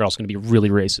the way, we're also going to be really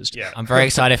racist. Yeah. I'm very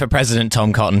excited for President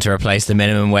Tom Cotton to replace the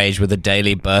minimum wage with a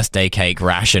daily birthday cake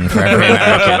ration for every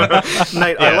American.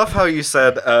 Nate, I love how you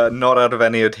said not out of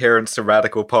any adherence to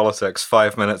radical politics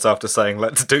 5 minutes after saying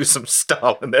let's do some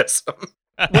Stalinism.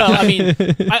 Well, I mean,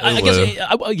 I guess,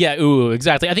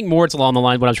 exactly. I think more it's along the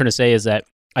line, what I'm trying to say is that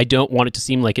I don't want it to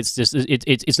seem like it's just,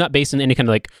 it's not based on any kind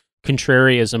of like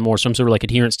contrarianism or some sort of like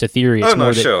adherence to theory. It's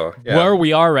more that where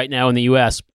we are right now in the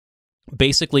U.S.,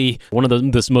 basically one of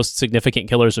the most significant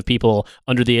killers of people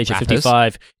under the age of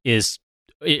 55 is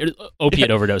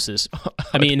opiate overdoses.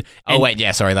 I mean,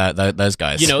 those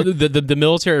guys. You know, the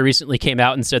military recently came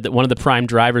out and said that one of the prime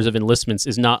drivers of enlistments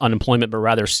is not unemployment, but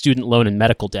rather student loan and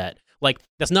medical debt. Like,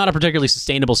 that's not a particularly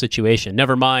sustainable situation.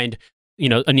 Never mind, you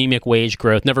know, anemic wage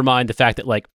growth. Never mind the fact that,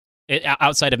 like,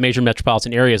 outside of major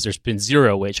metropolitan areas, there's been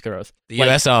zero wage growth. The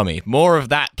U.S. Army, more of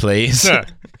that, please.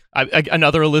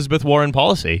 Another Elizabeth Warren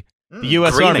policy. The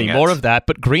U.S. Army, more of that,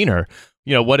 but greener.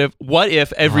 You know, what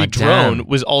if every drone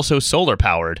was also solar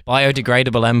powered?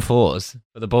 Biodegradable M4s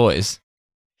for the boys.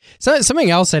 So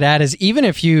something else I'd add is even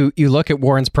if you look at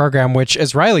Warren's program, which,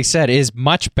 as Riley said, is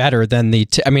much better than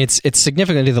it's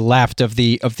significantly to the left of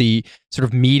the sort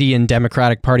of median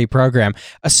Democratic Party program.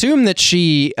 Assume that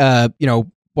she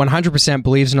 100%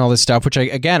 believes in all this stuff, which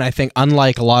I think,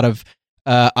 unlike a lot of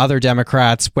other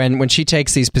Democrats, when she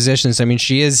takes these positions, I mean,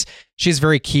 she's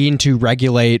very keen to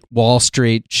regulate Wall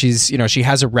Street. She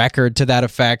has a record to that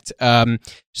effect. I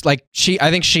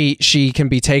think she can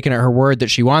be taken at her word that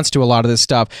she wants to a lot of this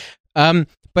stuff.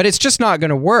 But it's just not going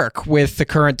to work with the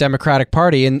current Democratic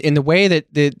Party in the way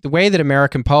that the way that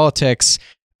American politics,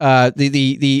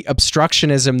 the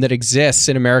obstructionism that exists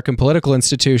in American political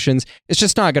institutions, it's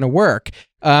just not going to work.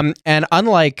 And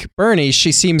unlike Bernie,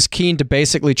 she seems keen to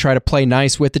basically try to play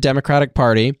nice with the Democratic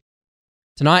Party,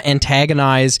 to not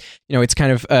antagonize, its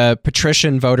kind of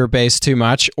patrician voter base too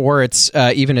much, or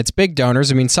even its big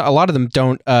donors. I mean, a lot of them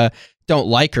don't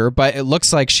like her, but it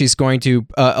looks like she's going to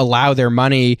allow their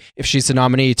money, if she's the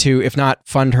nominee, to, if not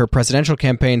fund her presidential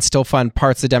campaign, still fund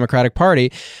parts of the Democratic Party.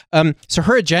 So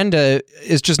her agenda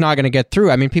is just not going to get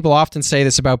through. I mean, people often say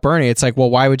this about Bernie. It's like, well,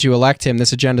 why would you elect him?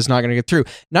 This agenda is not going to get through.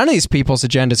 None of these people's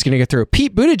agenda is going to get through.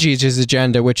 Pete Buttigieg's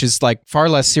agenda, which is like far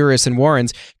less serious than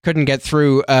Warren's, couldn't get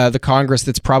through the Congress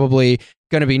that's probably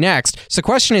going to be next. So the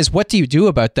question is, what do you do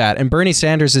about that? And Bernie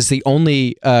Sanders is the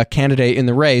only candidate in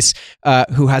the race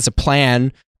who has a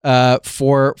plan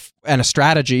and a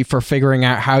strategy for figuring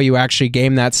out how you actually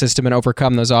game that system and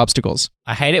overcome those obstacles.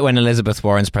 I hate it when Elizabeth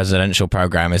Warren's presidential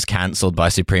program is cancelled by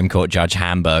Supreme Court Judge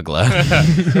Hamburglar.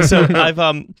 So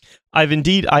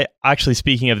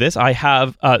speaking of this, I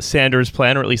have Sanders'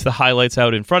 plan, or at least the highlights,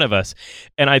 out in front of us,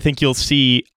 and I think you'll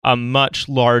see a much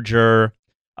more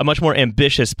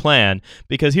ambitious plan,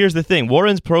 because here's the thing.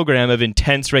 Warren's program of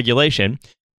intense regulation,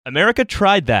 America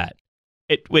tried that.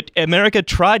 America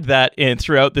tried that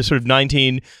throughout the sort of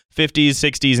 1950s,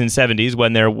 60s, and 70s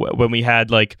when we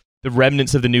had like the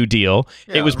remnants of the New Deal.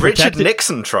 Yeah, it was Richard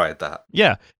Nixon tried that.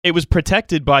 Yeah, it was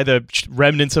protected by the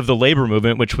remnants of the labor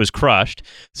movement, which was crushed.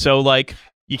 So like,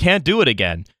 you can't do it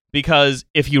again. Because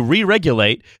if you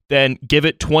re-regulate, then give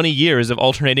it 20 years of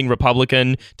alternating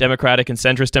Republican, Democratic, and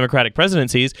centrist Democratic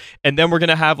presidencies, and then we're going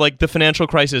to have like the financial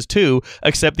crisis too,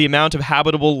 except the amount of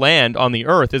habitable land on the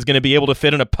earth is going to be able to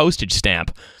fit in a postage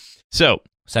stamp. So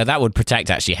that would protect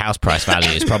actually house price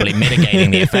values, probably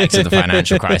mitigating the effects of the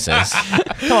financial crisis.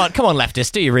 Come on,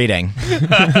 leftists, do your reading.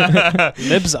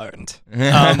 Lib-zoned.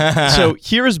 So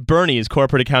here's Bernie's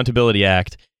Corporate Accountability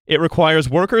Act. It requires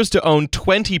workers to own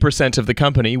 20% of the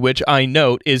company, which I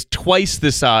note is twice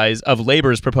the size of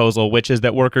Labor's proposal, which is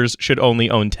that workers should only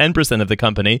own 10% of the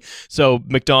company. So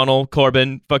McDonnell,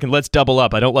 Corbyn, fucking let's double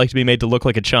up. I don't like to be made to look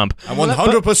like a chump. I want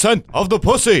 100% of the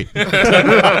pussy.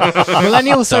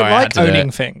 Millennials don't like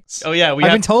owning things. Oh yeah, I've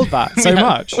been told that so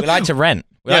much. We like to rent.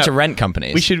 We like to rent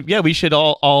companies. We should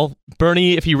all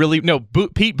Bernie, if you really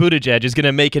Pete Buttigieg is going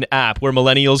to make an app where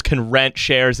millennials can rent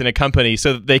shares in a company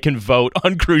so that they can vote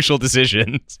on crucial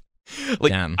decisions.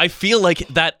 Damn. I feel like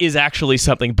that is actually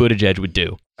something Buttigieg would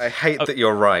do. I hate that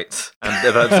you're right,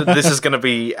 and this is going to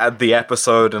be at the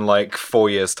episode in like 4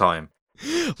 years' time.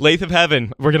 Lathe of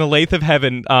Heaven. We're going to Lathe of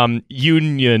Heaven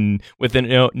union with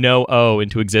an no O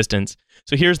into existence.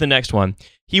 So here's the next one.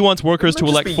 He wants workers to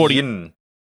elect 40.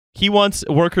 He wants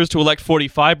workers to elect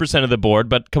 45% of the board,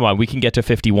 but come on, we can get to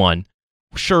 51.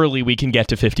 Surely we can get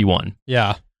to 51.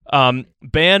 Yeah.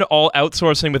 Ban all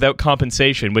outsourcing without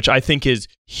compensation, which I think is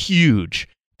huge.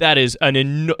 that is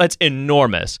that's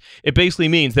enormous. It basically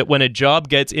means that when a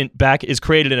job is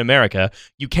created in America,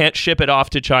 you can't ship it off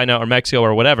to China or Mexico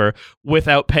or whatever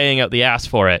without paying out the ass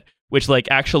for it, which like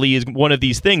actually is one of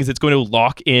these things that's going to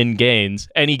lock in gains,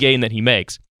 any gain that he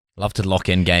makes. Love to lock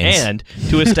in gains. And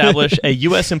to establish a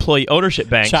U.S. employee ownership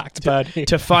bank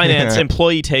to finance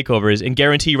employee takeovers and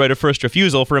guarantee right of first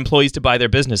refusal for employees to buy their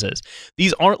businesses.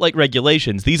 These aren't like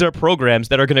regulations. These are programs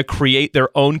that are going to create their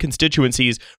own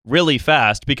constituencies really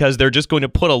fast because they're just going to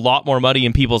put a lot more money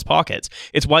in people's pockets.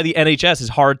 It's why the NHS is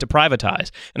hard to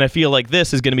privatize. And I feel like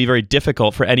this is going to be very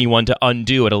difficult for anyone to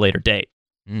undo at a later date.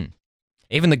 Mm.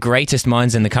 Even the greatest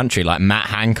minds in the country, like Matt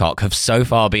Hancock, have so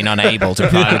far been unable to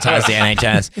privatize the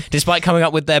NHS, despite coming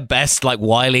up with their best, like,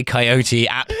 Wile E. Coyote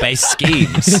app-based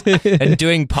schemes and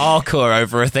doing parkour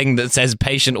over a thing that says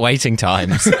patient waiting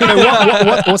times.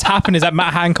 What's happened is that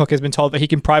Matt Hancock has been told that he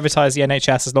can privatize the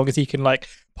NHS as long as he can, like,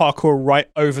 parkour right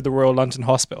over the Royal London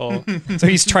Hospital. So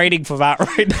he's training for that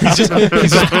right now. He's just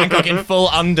Hancock in full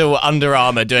Under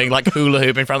Armour doing, like, hula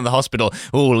hoop in front of the hospital.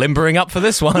 Ooh, limbering up for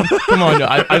this one. Come on,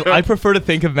 I prefer to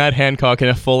think of Matt Hancock in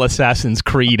a full Assassin's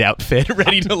Creed outfit,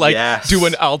 ready to do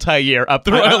an Altair up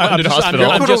the Royal London Hospital.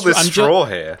 Look at all this straw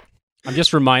here. I'm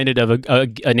just reminded of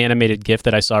an animated GIF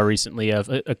that I saw recently of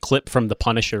a clip from The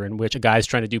Punisher in which a guy's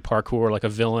trying to do parkour like a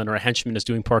villain or a henchman is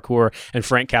doing parkour and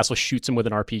Frank Castle shoots him with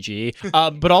an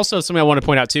RPG. But also something I want to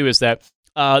point out too is that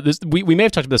we may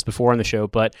have talked about this before on the show,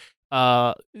 but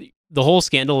the whole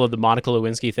scandal of the Monica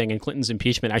Lewinsky thing and Clinton's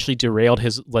impeachment actually derailed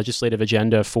his legislative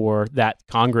agenda for that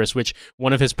Congress, which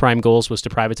one of his prime goals was to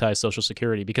privatize Social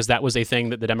Security, because that was a thing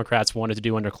that the Democrats wanted to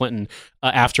do under Clinton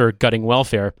after gutting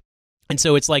welfare. And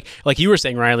so it's like you were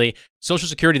saying, Riley, Social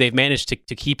Security, they've managed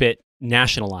to keep it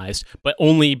nationalized, but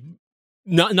only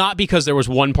not because there was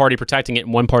one party protecting it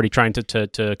and one party trying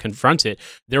to confront it.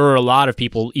 There were a lot of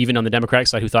people, even on the Democratic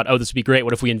side, who thought, oh, this would be great.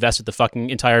 What if we invested the fucking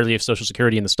entirety of Social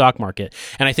Security in the stock market?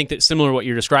 And I think that similar to what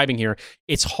you're describing here,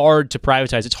 it's hard to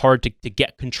privatize. It's hard to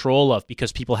get control of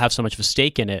because people have so much of a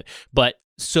stake in it. But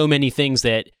so many things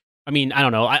that, I mean, I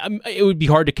don't know. It would be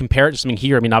hard to compare it to something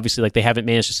here. I mean, obviously, like they haven't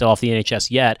managed to sell off the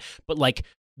NHS yet, but like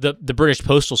the British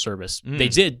Postal Service, they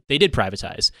did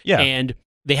privatize. Yeah. And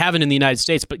they haven't in the United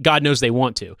States, but God knows they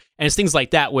want to. And it's things like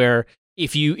that where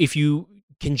if you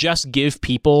can just give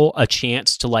people a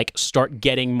chance to like start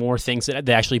getting more things that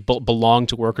actually belong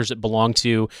to workers, that belong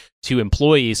to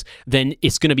employees, then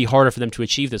it's going to be harder for them to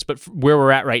achieve this. But where we're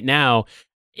at right now,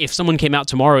 if someone came out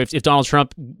tomorrow, if Donald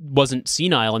Trump wasn't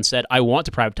senile and said, I want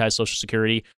to privatize Social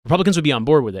Security, Republicans would be on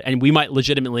board with it. And we might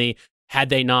legitimately, had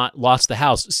they not lost the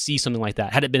House, see something like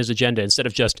that, had it been his agenda, instead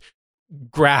of just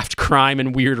graft crime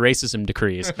and weird racism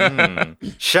decrees.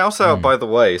 Shout out, by the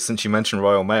way, since you mentioned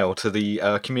Royal Mail, to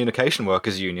the Communication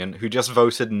Workers Union, who just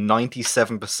voted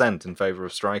 97% in favor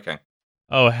of striking.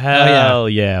 Oh, hell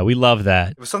yeah. We love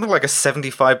that. It was something like a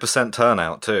 75%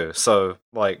 turnout, too. So,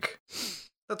 like,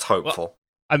 that's hopeful.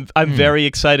 Well, I'm very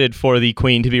excited for the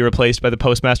Queen to be replaced by the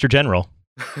Postmaster General.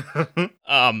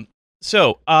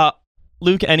 So,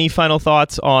 Luke, any final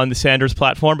thoughts on the Sanders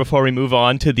platform before we move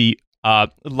on to the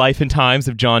life and times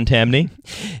of John Tamny?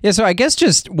 Yeah, so I guess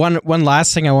just one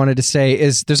last thing I wanted to say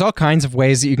is there's all kinds of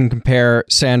ways that you can compare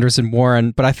Sanders and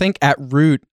Warren, but I think at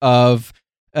root of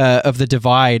the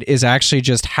divide is actually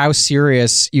just how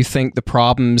serious you think the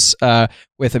problems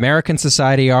with American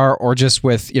society are, or just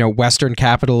with Western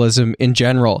capitalism in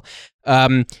general.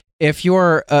 If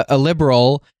you're a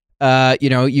liberal,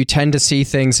 you tend to see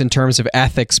things in terms of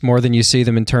ethics more than you see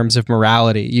them in terms of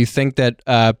morality. You think that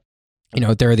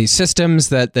there are these systems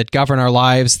that govern our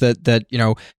lives,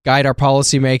 that guide our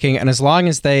policy making, and as long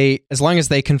as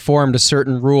they conform to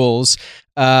certain rules,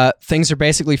 things are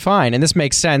basically fine. And this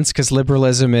makes sense because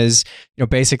liberalism is,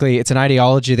 basically it's an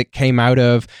ideology that came out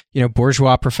of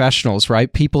bourgeois professionals,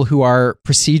 right? People who are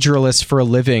proceduralists for a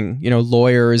living,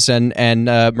 lawyers and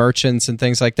merchants and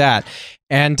things like that.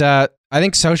 And I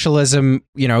think socialism,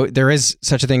 there is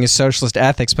such a thing as socialist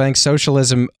ethics, but I think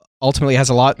socialism ultimately has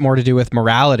a lot more to do with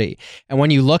morality. And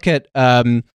when you look at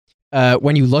the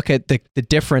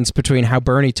difference between how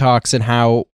Bernie talks and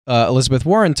how Elizabeth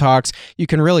Warren talks, you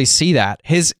can really see that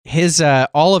his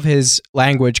all of his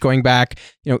language going back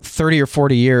 30 or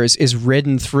 40 years is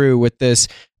ridden through with this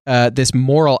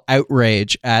moral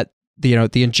outrage at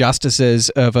the injustices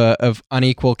of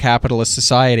unequal capitalist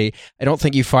society. I don't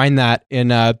think you find that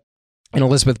in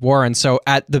Elizabeth Warren. So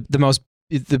at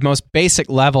the most basic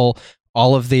level,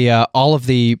 all of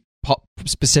the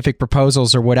specific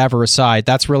proposals or whatever aside,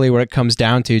 that's really what it comes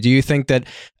down to. Do you think that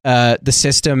the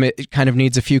system it kind of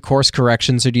needs a few course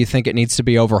corrections, or do you think it needs to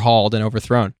be overhauled and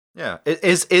overthrown? Yeah,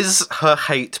 is her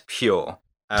hate pure?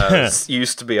 as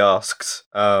used to be asked.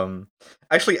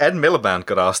 Actually, Ed Miliband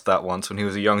got asked that once when he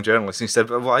was a young journalist. And he said,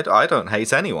 well, I don't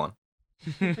hate anyone.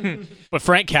 But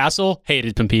Frank Castle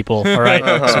hated some people, all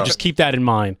right? So just keep that in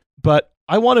mind. But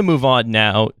I want to move on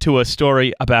now to a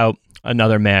story about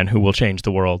another man who will change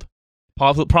the world.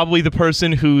 Probably the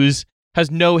person who's has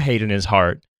no hate in his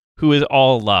heart, who is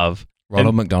all love.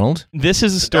 Ronald McDonald? This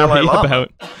is a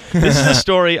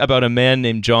story about a man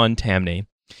named John Tamny.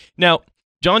 Now,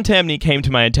 John Tamny came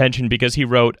to my attention because he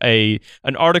wrote an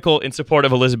article in support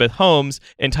of Elizabeth Holmes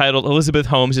entitled "Elizabeth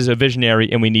Holmes is a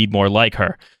Visionary and We Need More Like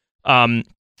Her."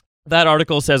 That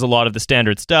article says a lot of the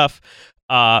standard stuff.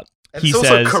 It's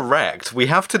also correct. We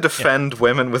have to defend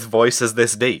women with voices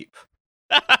this deep.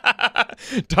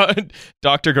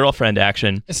 Dr. Girlfriend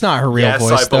action. It's not her real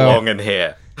voice, Yes, I belong in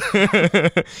here.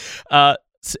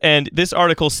 And this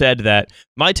article said that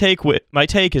my take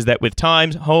is that with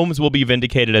time, Holmes will be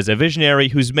vindicated as a visionary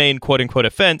whose main quote-unquote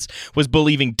offense was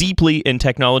believing deeply in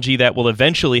technology that will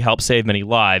eventually help save many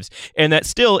lives, and that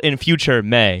still in future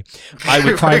may.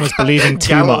 Crime was believing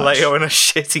too much. Galileo in a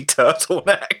shitty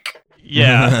turtleneck.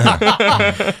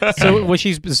 Yeah. So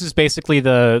this is basically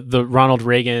the Ronald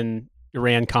Reagan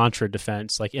Iran-Contra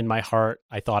defense. Like, in my heart,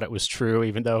 I thought it was true,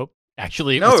 even though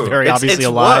actually it was very obviously a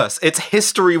lie. Worse. It's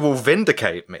history will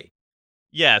vindicate me.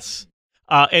 Yes.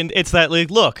 And it's that, like,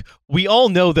 look, we all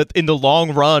know that in the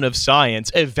long run of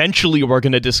science, eventually we're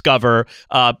going to discover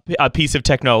a piece of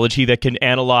technology that can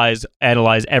analyze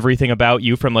everything about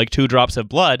you from like 2 drops of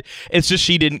blood. It's just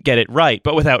she didn't get it right.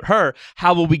 But without her,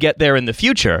 how will we get there in the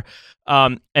future?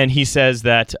 And he says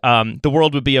that the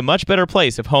world would be a much better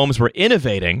place if Holmes were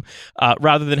innovating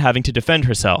rather than having to defend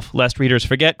herself. Lest readers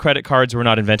forget, credit cards were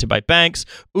not invented by banks,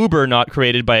 Uber not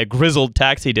created by a grizzled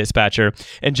taxi dispatcher,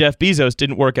 and Jeff Bezos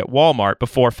didn't work at Walmart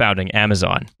before founding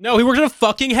Amazon. No, he worked at a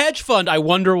fucking hedge fund. I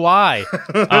wonder why.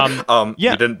 Yeah.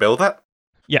 You didn't build that?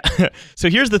 Yeah. So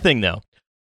here's the thing, though.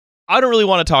 I don't really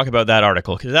want to talk about that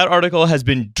article because that article has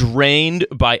been drained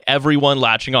by everyone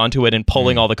latching onto it and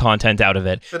pulling all the content out of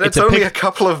it. But it's only a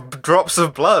couple of drops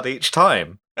of blood each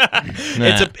time.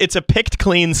 It's a picked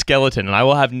clean skeleton, and I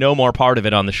will have no more part of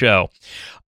it on the show.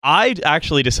 I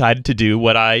actually decided to do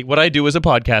what I do as a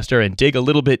podcaster and dig a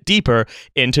little bit deeper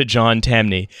into John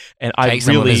Tamny. And Take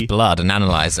some of his blood and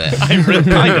analyze it.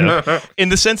 kind of, in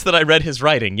the sense that I read his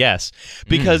writing, yes.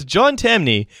 Because John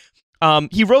Tamny,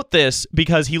 he wrote this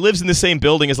because he lives in the same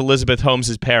building as Elizabeth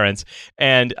Holmes' parents,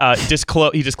 and he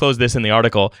disclosed this in the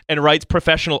article, and writes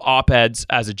professional op-eds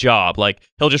as a job. Like,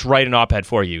 he'll just write an op-ed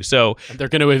for you. So they're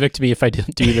going to evict me if I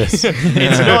didn't do this.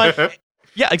 It's not...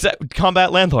 Yeah, exactly.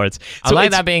 Combat landlords. So I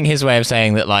like that being his way of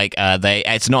saying that, like,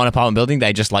 it's not an apartment building.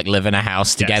 They just like live in a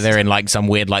house together in like some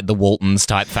weird, like the Waltons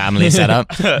type family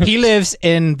setup. He lives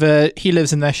in their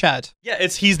shed. Yeah,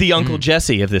 he's the Uncle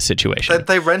Jesse of this situation.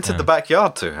 They rented the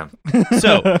backyard to him.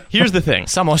 So here's the thing.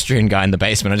 Some Austrian guy in the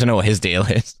basement. I don't know what his deal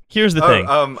is. Here's the thing.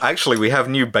 Actually, we have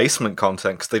new basement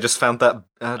content because they just found that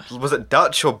was it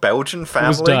Dutch or Belgian family? It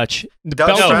was Dutch. Dutch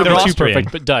Belgian, family. they're too Austrian.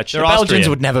 perfect, but Dutch. They're The Belgians Austrian.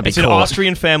 would never be It's an caught.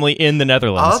 Austrian family in the Netherlands.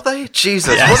 Are they?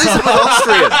 Jesus, what is it with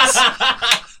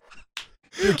Austrians?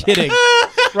 You're kidding.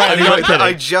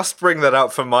 I just bring that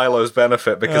up for Milo's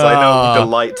benefit because I know it will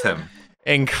delight him.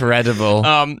 Incredible.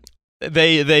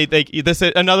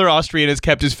 Another Austrian has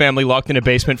kept his family locked in a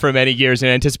basement for many years in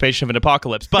anticipation of an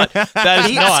apocalypse, but that is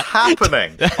It's not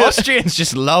happening. Austrians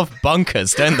just love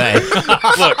bunkers, don't they?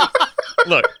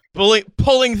 look,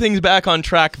 pulling things back on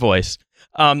track, voice.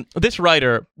 This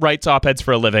writer writes op-eds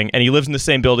for a living, and he lives in the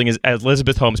same building as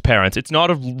Elizabeth Holmes' parents. It's not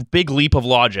a big leap of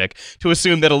logic to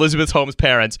assume that Elizabeth Holmes'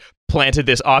 parents planted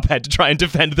this op-ed to try and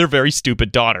defend their very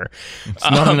stupid daughter. It's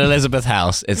not an Elizabeth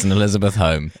house. It's an Elizabeth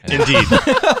home. Indeed.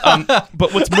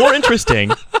 But what's more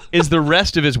interesting is the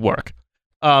rest of his work.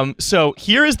 So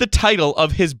here is the title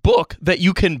of his book that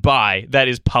you can buy that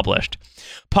is published.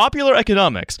 Popular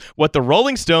Economics, What the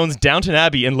Rolling Stones, Downton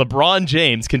Abbey, and LeBron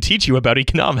James Can Teach You About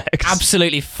Economics.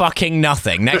 Absolutely fucking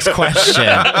nothing. Next question.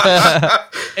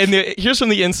 And here's from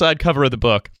the inside cover of the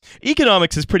book.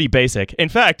 Economics is pretty basic. In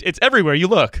fact, it's everywhere you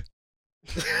look.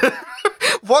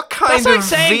 What kind That's like of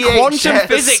saying VHS quantum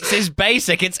physics is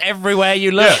basic. It's everywhere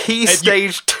you look. Key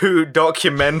Stage 2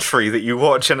 documentary that you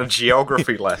watch in a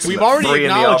geography lesson? We've at already 3 in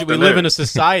the acknowledged we live in afternoon? a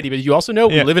society, but you also know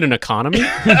we live in an economy. Do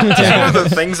you know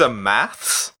that things are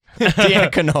maths? The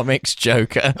economics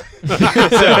joker.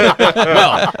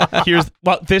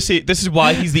 This is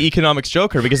why he's the economics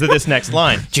joker, because of this next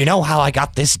line. Do you know how I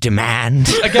got this demand?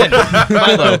 Again,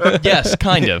 Milo, yes,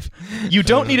 kind of. You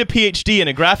don't need a PhD in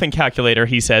a graphing calculator,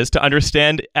 he says, to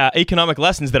understand economic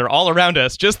lessons that are all around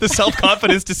us. Just the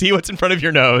self-confidence to see what's in front of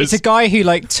your nose. It's a guy who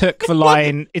took the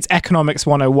line, it's economics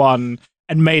 101,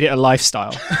 and made it a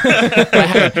lifestyle.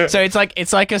 So it's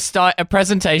like a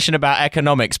presentation about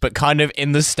economics, but kind of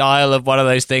in the style of one of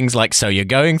those things like, so you're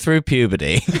going through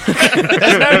puberty.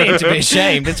 There's no need to be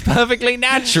ashamed. It's perfectly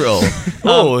natural.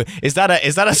 Oh, is that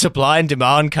a supply and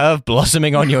demand curve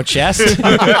blossoming on your chest?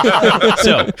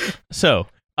 So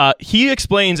he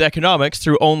explains economics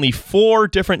through only 4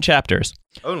 different chapters.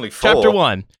 Only 4. Chapter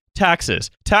 1, taxes.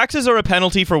 Taxes are a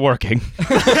penalty for working.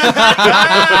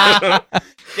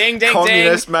 Ding, ding,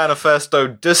 Communist ding. Manifesto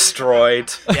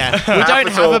destroyed. Yeah, we don't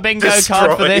have a bingo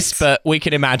card for this, but we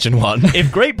can imagine one.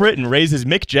 If Great Britain raises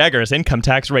Mick Jagger's income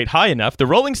tax rate high enough, the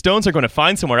Rolling Stones are going to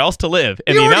find somewhere else to live.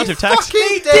 And the amount of tax...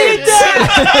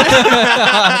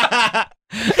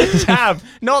 Damn,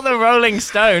 not the Rolling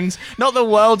Stones, not the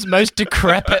world's most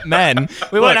decrepit men.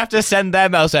 We won't have to send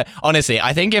them elsewhere. Honestly,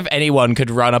 I think if anyone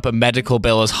could run up a medical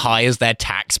bill as high as their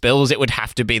tax bills, it would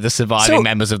have to be the surviving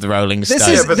members of the Rolling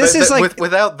Stones.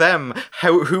 Without them,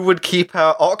 who would keep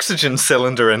our oxygen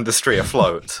cylinder industry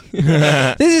afloat?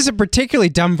 This is a particularly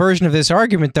dumb version of this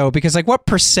argument, though, because like, what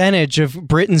percentage of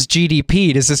Britain's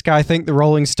GDP does this guy think the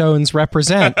Rolling Stones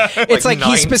represent? It's like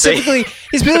he's specifically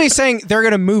saying they're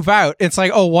going to move out. It's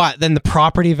like, oh, what? Then the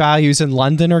property values in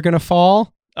London are going to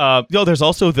fall? There's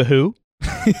also The Who.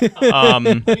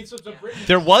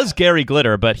 There was Gary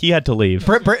Glitter, but he had to leave.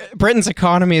 Britain's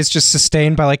economy is just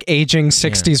sustained by like aging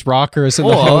 60s rockers and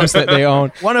the homes that they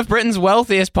own. One of Britain's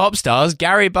wealthiest pop stars,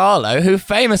 Gary Barlow, who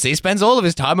famously spends all of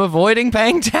his time avoiding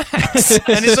paying tax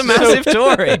and is a massive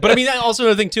Tory. But I mean, also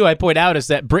another thing too I point out is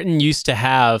that Britain used to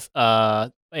have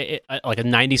like a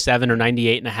 97 or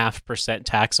 98.5%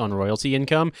 tax on royalty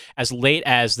income as late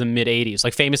as the mid 80s.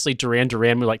 Like famously, Duran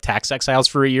Duran were like tax exiles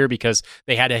for a year because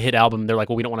they had a hit album. They're like,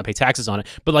 well, we don't want to pay taxes on it.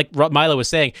 But like Milo was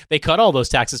saying, they cut all those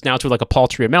taxes now to like a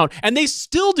paltry amount, and they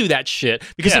still do that shit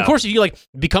because of course if you like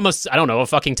become a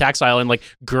fucking tax island like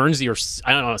Guernsey or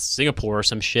Singapore or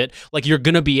some shit, like you're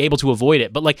gonna be able to avoid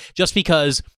it. But like just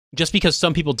because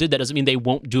some people did that doesn't mean they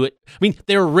won't do it. I mean,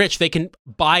 they're rich. They can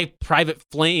buy private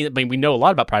planes. I mean, we know a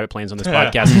lot about private planes on this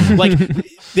podcast. Like,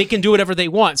 they can do whatever they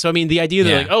want. So, I mean, the idea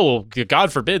that like, oh, well,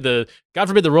 God forbid the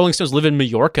Rolling Stones live in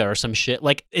Mallorca or some shit.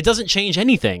 Like, it doesn't change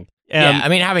anything. Yeah, I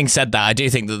mean, having said that, I do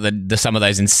think that the some of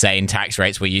those insane tax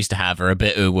rates we used to have are a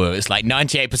bit ooh-woo. It's like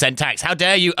 98% tax. How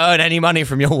dare you earn any money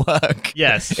from your work?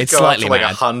 Yes. It's Go slightly up to like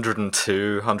mad.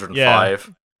 102, 105.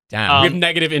 Yeah. Damn. We have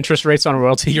negative interest rates on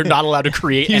royalty. You're not allowed to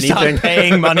create You anything. start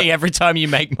paying money every time you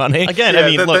make money. Again, Yeah, I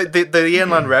mean, look, the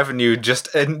inland revenue just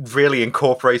really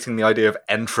incorporating the idea of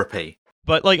entropy.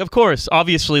 but like, of course,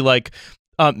 obviously, like,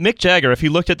 Mick Jagger, if you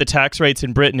looked at the tax rates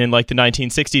in Britain in like the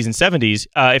 1960s and 70s,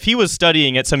 if he was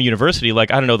studying at some university,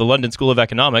 like, I don't know, the London School of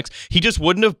Economics, he just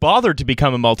wouldn't have bothered to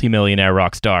become a multimillionaire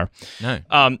rock star. No.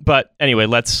 But anyway,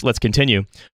 let's continue.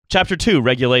 Chapter 2,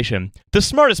 regulation. The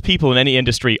smartest people in any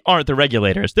industry aren't the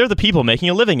regulators. They're the people making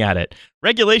a living at it.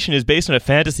 Regulation is based on a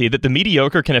fantasy that the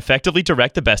mediocre can effectively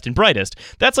direct the best and brightest.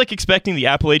 That's like expecting the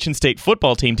Appalachian State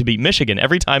football team to beat Michigan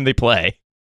every time they play.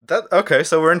 Okay,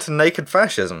 so we're into naked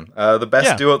fascism. The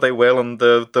best do what they will, and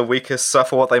the weakest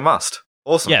suffer what they must.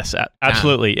 Awesome. Yes,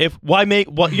 absolutely. You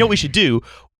know what we should do?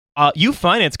 You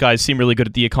finance guys seem really good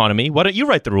at the economy. Why don't you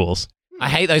write the rules? I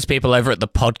hate those people over at the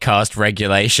podcast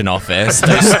regulation office.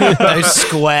 Those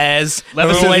squares. They're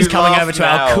Leveson, always you coming laugh over to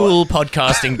now. our cool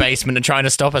podcasting basement and trying to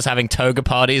stop us having toga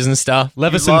parties and stuff. You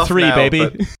Leveson laugh 3, now, baby.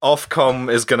 but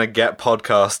Ofcom is going to get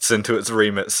podcasts into its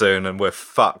remit soon, and we're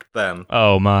fucked then.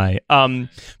 Oh my.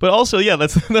 But also, yeah,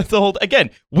 that's the whole.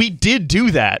 Again, we did do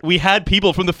that. We had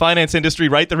people from the finance industry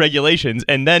write the regulations,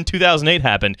 and then 2008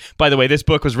 happened. By the way, this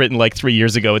book was written like 3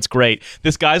 years ago. It's great.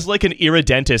 This guy's like an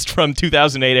irredentist from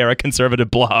 2008 era conservative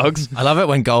blogs. I love it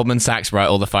when Goldman Sachs write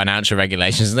all the financial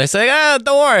regulations and they say,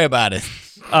 don't worry about it.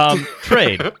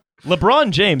 Trade.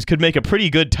 LeBron James could make a pretty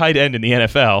good tight end in the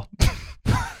NFL.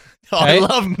 I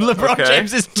love LeBron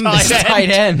James's tight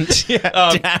end.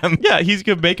 Damn. Yeah, he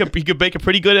could make a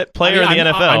pretty good player in the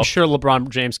NFL. I'm sure LeBron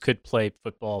James could play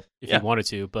football if he wanted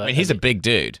to, but I mean, he's a big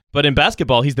dude. But in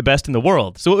basketball, he's the best in the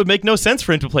world, so it would make no sense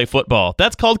for him to play football.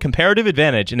 That's called comparative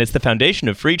advantage, and it's the foundation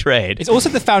of free trade. It's also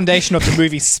the foundation of the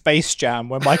movie Space Jam,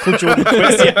 where Michael Jordan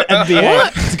quits the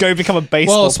NBA to go become a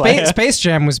baseball player. Space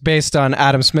Jam was based on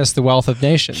Adam Smith's The Wealth of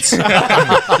Nations.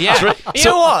 Yeah. You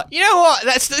know what?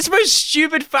 That's the most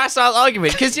stupid, facile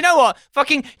argument. Because you know what?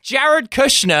 Fucking Jared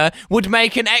Kushner would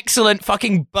make an excellent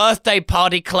fucking birthday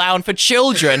party clown for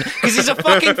children because he's a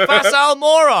fucking facile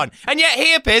moron. down. And yet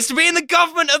he appears to be in the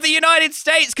government of the United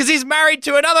States because he's married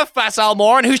to another facile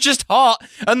moron who's just hot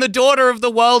and the daughter of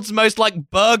the world's most,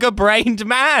 like, burger-brained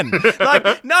man.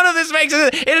 Like, none of this makes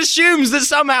sense. It assumes that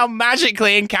somehow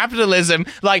magically in capitalism,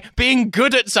 like, being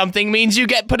good at something means you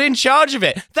get put in charge of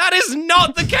it. That is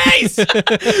not the case.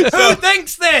 Who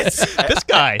thinks this? This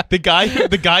guy,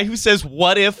 the guy who says,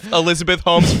 "What if Elizabeth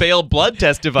Holmes' failed blood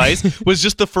test device was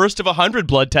just the first of 100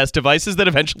 blood test devices that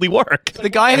eventually work?" The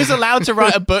guy who's allowed to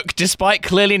write a book despite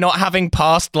clearly not having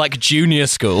passed, like, junior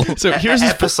school. So here's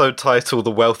his episode title: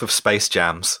 "The Wealth of Space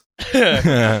Jams."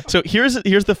 So here's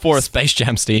the fourth. Space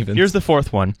Jam Stevens. Here's the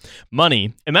fourth one.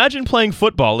 Money. Imagine playing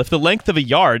football if the length of a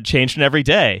yard changed in every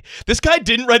day. This guy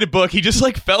didn't write a book. He just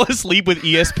like fell asleep with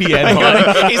ESPN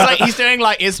on. He's doing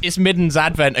like it's Midden's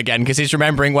Advent again because he's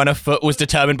remembering when a foot was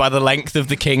determined by the length of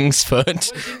the king's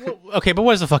foot. Okay, but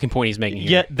what is the fucking point he's making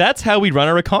here? Yeah, that's how we run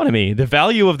our economy. The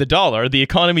value of the dollar, the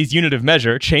economy's unit of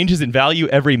measure, changes in value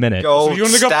every minute. Gold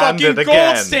standard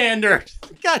again. Gold standard.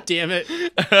 God damn it.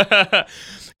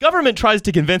 Government tries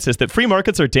to convince us that free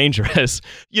markets are dangerous,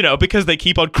 because they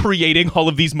keep on creating all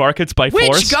of these markets by force.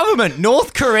 Which government?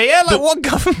 North Korea? Like, what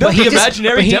government? The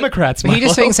imaginary Democrats, But he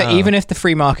just Milo. thinks that even if the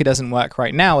free market doesn't work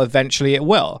right now, eventually it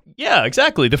will. Yeah,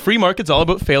 exactly. The free market's all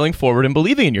about failing forward and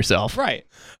believing in yourself. Right.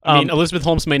 I mean, Elizabeth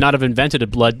Holmes may not have invented a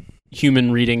blood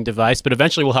human reading device, but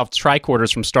eventually we'll have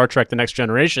tricorders from Star Trek The Next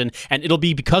Generation, and it'll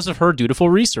be because of her dutiful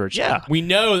research. Yeah. We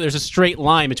know there's a straight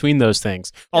line between those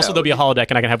things. Also, there'll be a holodeck,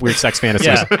 and I can have weird sex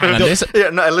fantasies.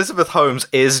 Yeah. Elizabeth Holmes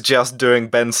is just doing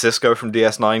Ben Sisko from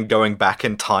DS9 going back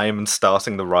in time and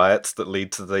starting the riots that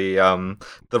lead to the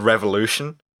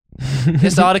revolution.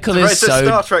 This article is It's a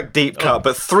Star Trek deep cut,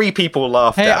 but 3 people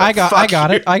laughed Hey, at it. I got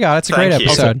it. It's a great Thank you.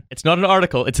 episode. It's not an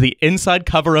article. It's the inside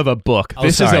cover of a book. Oh,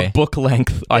 This is sorry. a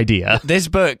book-length idea. This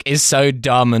book is so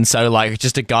dumb and so like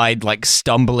just a guy like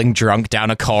stumbling drunk down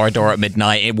a corridor at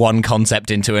midnight, one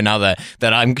concept into another,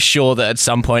 that I'm sure that at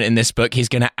some point in this book he's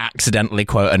going to accidentally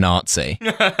quote a Nazi.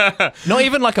 Not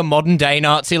even like a modern day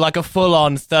Nazi, like a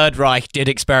full-on Third Reich did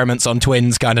experiments on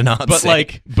twins kind of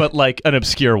Nazi. But like an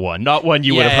obscure one, not one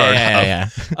you would have heard of. Yeah.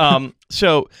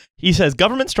 So he says,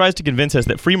 governments tries to convince us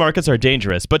that free markets are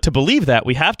dangerous, but to believe that,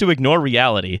 we have to ignore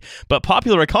reality. But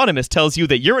Popular Economist tells you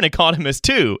that you're an economist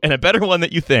too, and a better one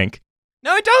that you think.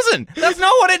 No, it doesn't. That's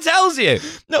not what it tells you.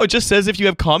 No, it just says if you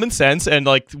have common sense and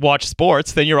like watch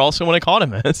sports, then you're also an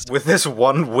economist. With this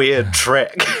one weird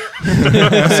trick.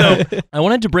 So I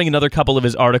wanted to bring another couple of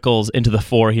his articles into the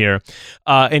fore here.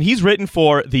 And he's written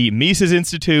for the Mises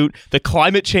Institute, the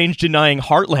Climate Change Denying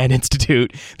Heartland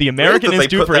Institute, the American Weird that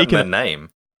Institute they for put that in Economic... their name.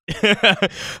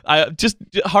 Just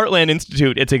Heartland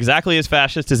Institute. It's exactly as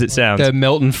fascist as it sounds. The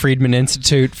Milton Friedman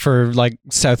Institute for like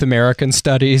South American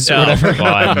Studies or Oh, whatever.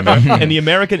 God. And the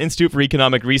American Institute for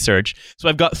Economic Research. So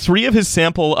I've got 3 of his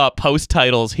sample post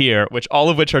titles here, all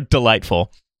of which are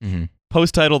delightful. Mm-hmm.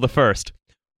 Post title the first.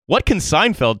 What can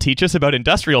Seinfeld teach us about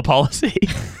industrial policy?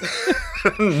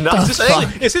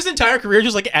 Nothing. Is his entire career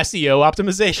just like SEO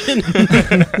optimization?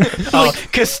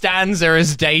 Costanza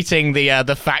is dating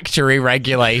the factory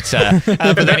regulator,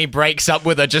 but then he breaks up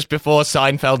with her just before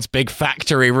Seinfeld's big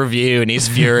factory review, and he's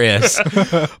furious.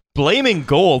 Blaming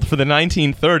gold for the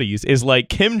 1930s is like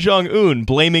Kim Jong-un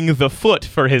blaming the foot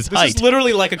for his This height. is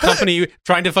literally like a company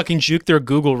trying to fucking juke their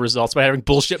Google results by having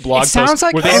bullshit blog It sounds posts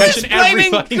like where they Who mention every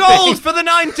Blaming fucking gold thing. for the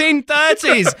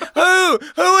 1930s.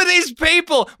 Who are these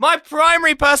people? My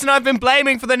primary person I've been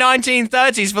blaming for the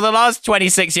 1930s for the last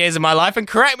 26 years of my life, and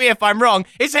correct me if I'm wrong,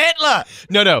 is Hitler.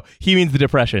 No, he means the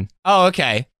Depression. Oh,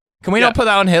 okay. Can we not put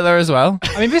that on Hitler as well?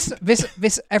 I mean,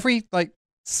 this every like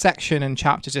section and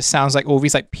chapter just sounds like all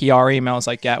these like PR emails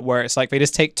I get where it's like they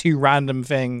just take 2 random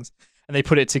things and they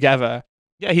put it together.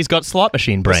 Yeah, he's got slot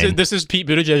machine brain. This is Pete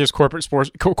Buttigieg's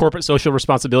corporate social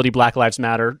responsibility, Black Lives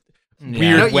Matter,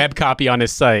 weird web copy on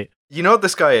his site. You know what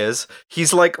this guy is?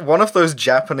 He's like one of those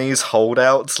Japanese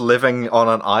holdouts living on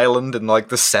an island in like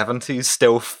the 70s,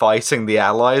 still fighting the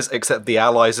Allies, except the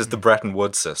Allies is the Bretton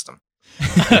Woods system.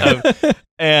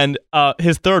 And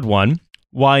his third one,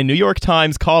 why New York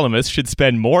Times columnists should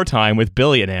spend more time with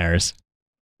billionaires.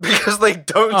 Because they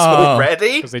don't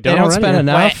already? Because they They don't already. spend Wait,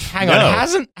 enough. hang No.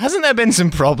 on. Hasn't there been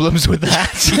some problems with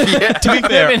that? Yeah. To be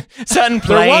fair, Certain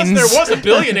There planes. was a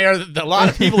billionaire that a lot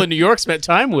of people in New York spent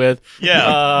time with.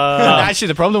 Actually,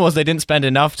 the problem was they didn't spend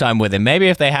enough time with him. Maybe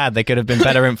if they had, they could have been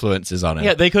better influences on him.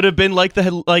 yeah, they could have been like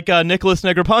Nicholas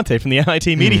Negroponte from the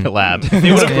MIT Media Lab.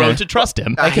 They would have grown to trust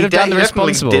him. They could have done the He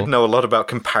definitely responsible. did know a lot about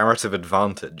comparative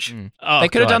advantage. Oh, They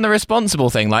could have God. done the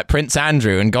responsible thing, like Prince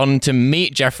Andrew, and gone to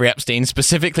meet Jeffrey Epstein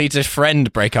specifically specifically to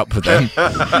friend break up with them.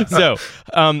 So,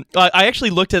 I actually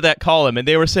looked at that column, and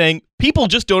they were saying people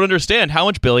just don't understand how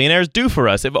much billionaires do for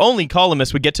us. If only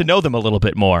columnists would get to know them a little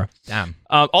bit more. Damn.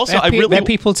 Also, they're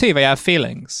people too. They have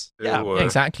feelings. Yeah, Ooh,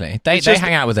 Exactly. They just-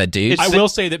 hang out with their dudes. I will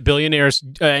say that billionaires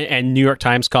and New York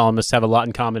Times columnists have a lot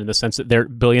in common in the sense that their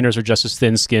billionaires are just as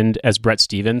thin-skinned as Brett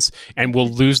Stevens and will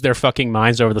lose their fucking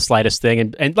minds over the slightest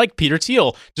thing. And like Peter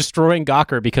Thiel destroying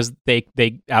Gawker because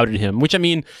they outed him, which I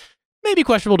mean, maybe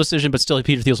questionable decision, but still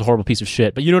Peter Thiel's a horrible piece of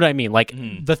shit. But you know what I mean? Like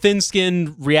the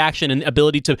thin-skinned reaction and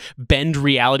ability to bend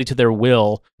reality to their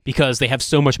will because they have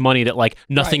so much money that like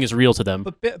nothing is real to them.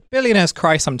 But billionaires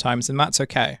cry sometimes, and that's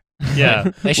okay. yeah.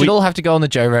 They should all have to go on the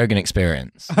Joe Rogan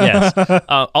Experience. Yes.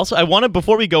 Also, I want to,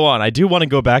 before we go on, I do want to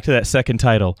go back to that second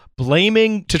title.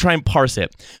 To try and parse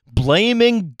it.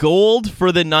 Blaming gold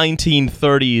for the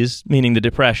 1930s, meaning the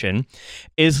Depression,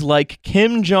 is like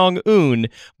Kim Jong-un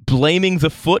blaming the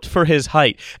foot for his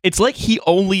height. It's like he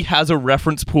only has a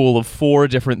reference pool of 4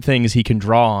 different things he can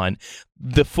draw on.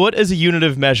 The foot as a unit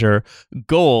of measure,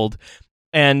 gold,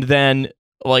 and then,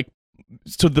 like,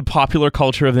 so the popular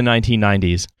culture of the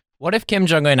 1990s. What if Kim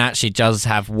Jong-un actually does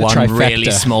have one trifecta. really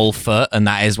small foot and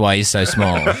that is why he's so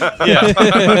small?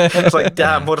 It's like,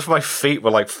 damn, what if my feet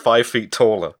were like 5 feet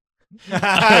taller?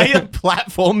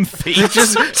 Platform feet.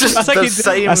 Just That's like the he's-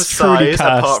 same that's truly size cursed.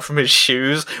 apart from his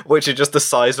shoes, which are just the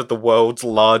size of the world's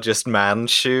largest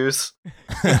man's shoes.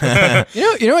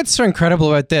 You know what's so incredible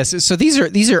about this? So these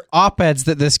are op-eds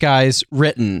that this guy's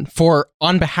written for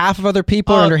on behalf of other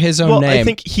people or under his own name. I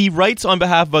think he writes on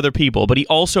behalf of other people, but he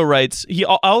also writes.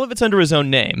 All of it's under his own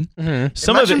name.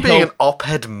 Some Imagine of it, being an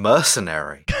op-ed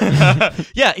mercenary.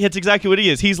 yeah, that's exactly what he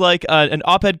is. He's like an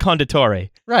op-ed condotore.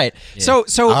 Right. So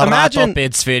I'll imagine write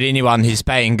op-eds for anyone who's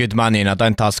paying good money and I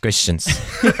don't ask questions.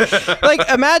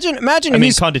 imagine I mean,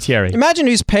 who's condottieri. imagine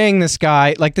who's paying this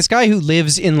guy, like this guy who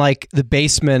lives in like the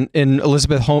basement in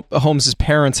Elizabeth Holmes's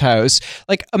parents' house.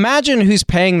 Like imagine who's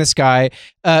paying this guy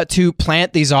to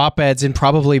plant these op-eds in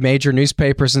probably major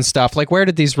newspapers and stuff. Like where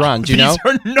did these run? Do you know?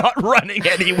 These are not running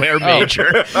anywhere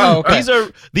major. Oh, okay.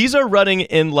 These are running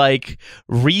in like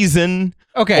Reason.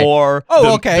 Okay. Or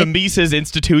okay. the Mises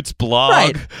Institute's blog.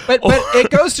 Right. But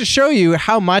it goes to show you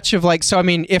how much of like, so I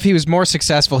mean, if he was more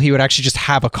successful, he would actually just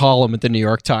have a column at the New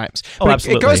York Times. Oh, But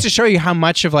absolutely. It goes to show you how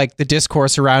much of like the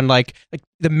discourse around like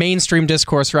the mainstream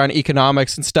discourse around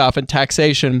economics and stuff and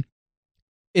taxation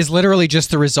is literally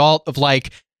just the result of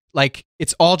like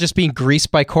it's all just being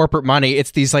greased by corporate money.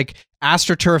 It's these like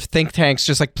astroturf think tanks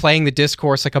just like playing the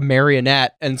discourse like a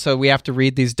marionette. And so we have to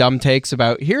read these dumb takes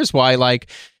about here's why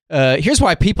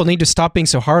people need to stop being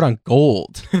so hard on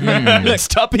gold.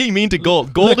 Stop being mean to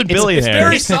gold. Gold and It's billionaires.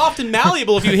 very soft and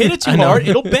malleable. If you hit it too hard,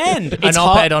 it'll bend. An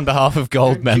op-ed on behalf of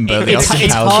Gold member. The it's Austin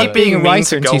hard Powers. Keep being a mean writer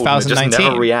to in gold and it just 2019.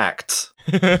 never reacts.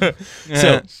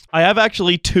 So I have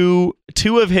actually two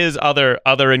of his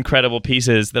other incredible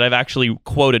pieces that I've actually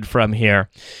quoted from here.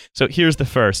 So here's the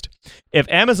first. If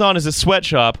Amazon is a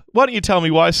sweatshop, why don't you tell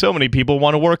me why so many people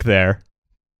want to work there?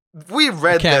 We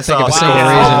read Can't this think of a article single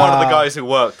from reason. one of the guys who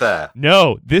worked there.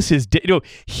 No, this is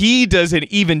he does an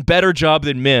even better job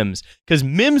than Mims, because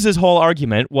Mims' whole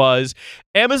argument was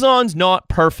Amazon's not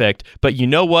perfect, but you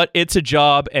know what? It's a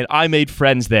job, and I made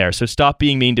friends there, so stop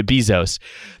being mean to Bezos.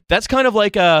 That's kind of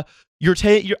like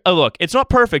look, it's not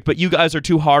perfect, but you guys are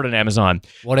too hard on Amazon.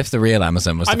 What if the real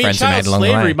Amazon was the I mean, friends who made child along the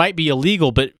way? slavery might be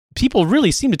illegal, but people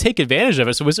really seem to take advantage of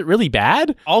it. So is it really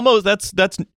bad? Almost, that's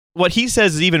what he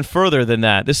says is even further than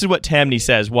that. This is what Tamny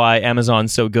says why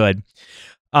Amazon's so good.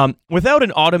 Without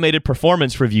an automated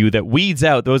performance review that weeds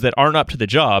out those that aren't up to the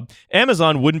job,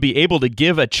 Amazon wouldn't be able to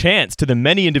give a chance to the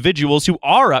many individuals who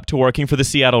are up to working for the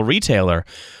Seattle retailer.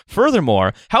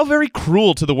 Furthermore, how very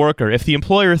cruel to the worker if the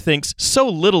employer thinks so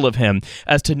little of him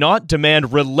as to not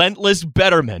demand relentless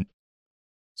betterment.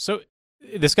 So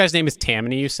this guy's name is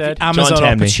Tammany, you said? Amazon John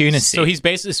Tamny. opportunity. So he's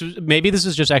basically, maybe this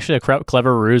is just actually a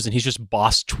clever ruse and he's just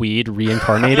Boss Tweed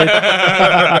reincarnated.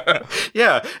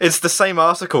 Yeah, it's the same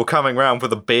article coming around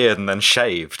with a beard and then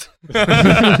shaved. and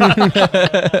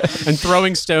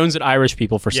throwing stones at Irish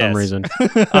people for some Yes. reason.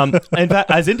 In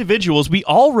fact, as individuals, we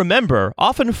all remember,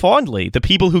 often fondly, the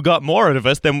people who got more out of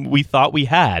us than we thought we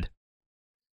had.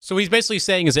 So he's basically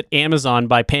saying is that Amazon,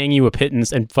 by paying you a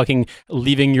pittance and fucking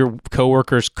leaving your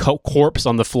coworker's corpse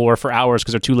on the floor for hours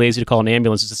because they're too lazy to call an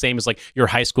ambulance, is the same as like your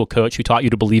high school coach who taught you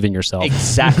to believe in yourself.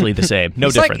 Exactly the same. No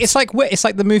it's difference. it's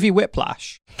like the movie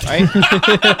Whiplash, right?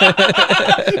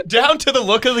 Down to the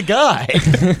look of the guy.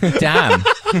 Damn.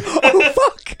 Oh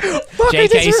fuck!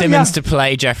 J.K. Simmons to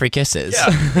play Jeffrey Kisses.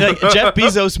 Like, Jeff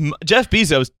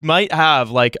Bezos might have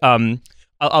like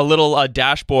a little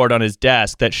dashboard on his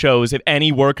desk that shows if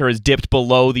any worker is dipped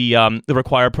below the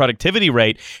required productivity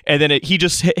rate, and then he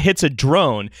just hits a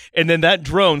drone, and then that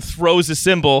drone throws a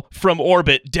symbol from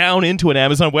orbit down into an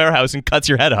Amazon warehouse and cuts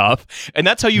your head off. And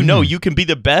that's how you know you can be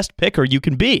the best picker you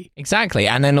can be. Exactly.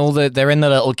 And then they're in the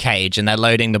little cage and they're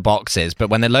loading the boxes, but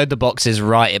when they load the boxes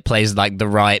right, it plays like the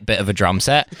right bit of a drum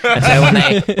set. And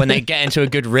so when they get into a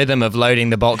good rhythm of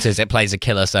loading the boxes, it plays a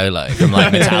killer solo from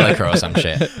like Metallica or some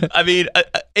shit. I mean,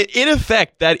 in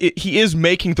effect, he is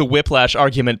making the whiplash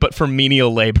argument, but for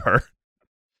menial labor.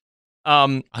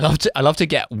 I love to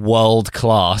get world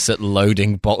class at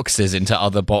loading boxes into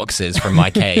other boxes from my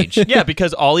cage. Yeah,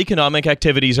 because all economic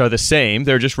activities are the same.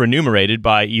 They're just remunerated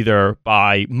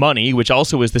by money, which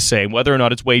also is the same, whether or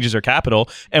not it's wages or capital.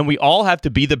 And we all have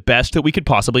to be the best that we could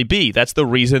possibly be. That's the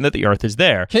reason that the Earth is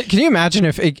there. Can you imagine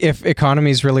if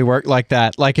economies really worked like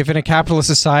that? Like if in a capitalist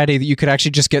society that you could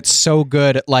actually just get so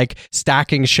good at like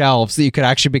stacking shelves that you could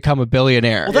actually become a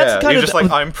billionaire. Well, that's kind you're of just like,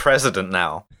 I'm president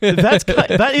now.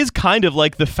 That is kind of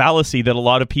like the fallacy that a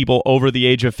lot of people over the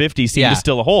age of 50 seem to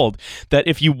still hold, that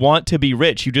if you want to be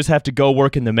rich, you just have to go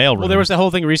work in the mailroom. Well, there was the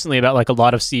whole thing recently about like a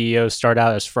lot of CEOs start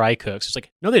out as fry cooks. It's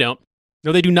like, no, they don't.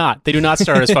 No, they do not. They do not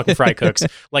start as fucking fry cooks.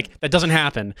 Like, that doesn't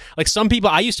happen. Like, some people,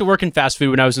 I used to work in fast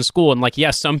food when I was in school, and like,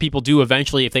 yes, some people do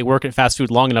eventually, if they work in fast food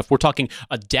long enough, we're talking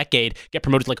a decade, get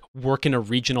promoted to like work in a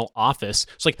regional office.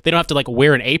 So like, they don't have to like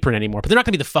wear an apron anymore, but they're not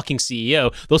gonna be the fucking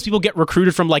CEO. Those people get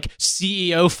recruited from like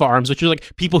CEO farms, which are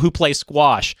like people who play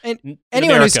squash. And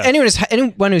anyone who's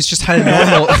just had a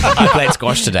normal I played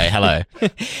squash today. Hello.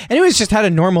 Anyone who's just had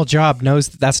a normal job knows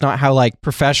that that's not how like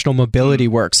professional mobility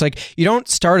works. Like, you don't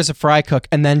start as a fry cook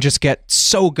and then just get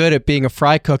so good at being a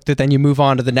fry cook that then you move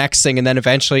on to the next thing, and then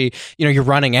eventually, you're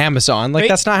running Amazon. Like,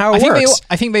 that's not how it works.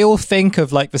 I think they all think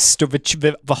of like the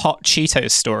hot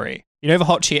Cheetos story. You know the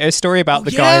hot Cheetos story about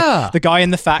the guy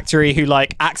in the factory who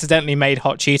like accidentally made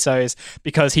hot Cheetos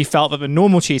because he felt that the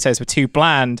normal Cheetos were too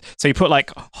bland, so he put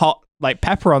like hot like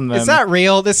pepper on them. Is that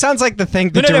real? This sounds like the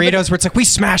thing, Doritos, where it's like we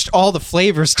smashed all the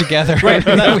flavors together. Right.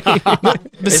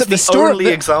 It's the only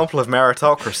example of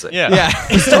meritocracy. Yeah.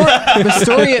 The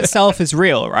story itself is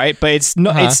real, right? But it's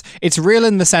not. It's real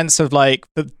in the sense of like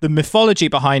the mythology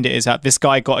behind it is that this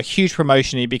guy got a huge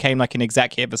promotion. He became like an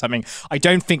executive or something. I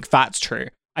don't think that's true.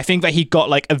 I think that he got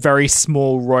like a very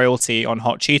small royalty on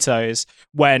hot Cheetos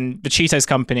when the Cheetos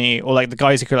company or like the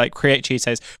guys who could like create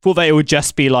Cheetos thought that it would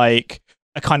just be like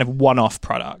a kind of one-off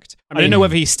product. I don't know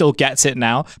whether he still gets it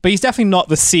now, but he's definitely not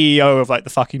the CEO of like the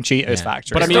fucking Cheetos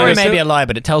factory. But I mean, the story may be a lie,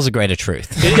 but it tells a gretter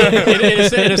truth.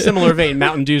 In a similar vein,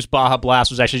 Mountain Dew's Baja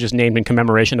Blast was actually just named in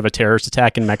commemoration of a terrorist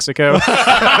attack in Mexico.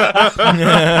 I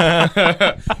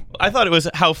thought it was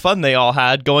how fun they all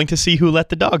had going to see who let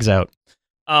the dogs out.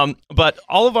 But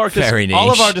all of our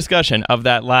discussion of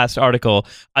that last article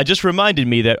just reminded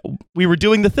me that we were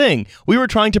doing the thing. We were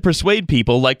trying to persuade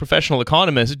people, like professional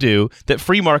economists do, that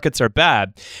free markets are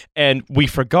bad. And we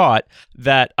forgot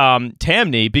that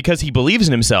Tamny, because he believes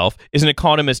in himself, is an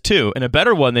economist too, and a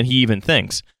better one than he even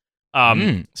thinks.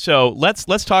 So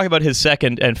let's talk about his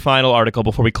second and final article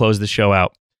before we close the show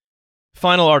out.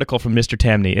 Final article from Mr.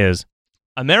 Tamny is,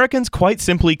 Americans quite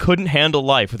simply couldn't handle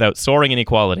life without soaring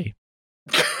inequality.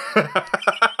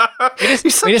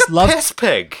 He's such a piss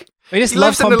pig. They just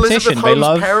love competition. Elizabeth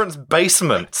Holmes' parents'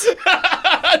 basement.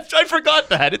 I forgot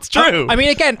that. It's true. I mean,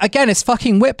 again, it's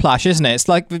fucking whiplash, isn't it? It's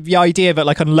like the idea that,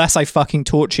 like, unless I fucking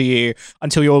torture you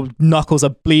until your knuckles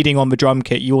are bleeding on the drum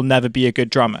kit, you will never be a good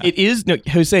drummer. It is, no,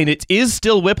 Hussein, it is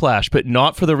still whiplash, but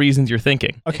not for the reasons you're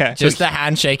thinking. Okay. Just the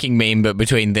handshaking meme, but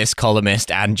between this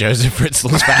columnist and Joseph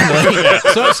Fritzl's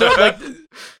family. So like...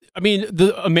 I mean,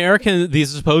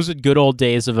 these supposed good old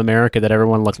days of America that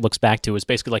everyone looks back to is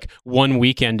basically like one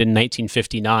weekend in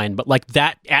 1959. But like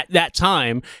that, at that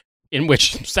time in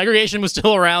which segregation was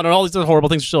still around and all these other horrible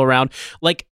things were still around,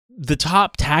 like the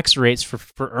top tax rates for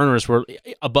earners were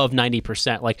above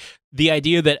 90%. Like the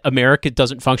idea that America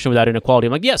doesn't function without inequality,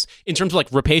 I'm like, yes, in terms of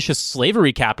like rapacious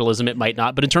slavery capitalism, it might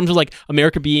not, but in terms of like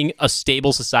America being a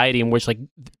stable society in which like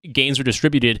gains are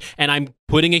distributed, and I'm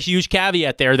putting a huge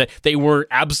caveat there that they were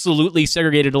absolutely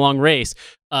segregated along race,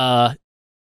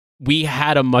 we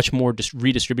had a much more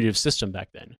redistributive system back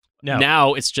then.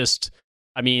 Now it's just,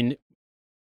 I mean,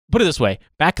 put it this way,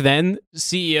 back then,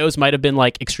 CEOs might have been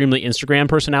like extremely Instagram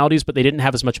personalities, but they didn't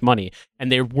have as much money, and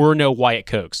there were no Wyatt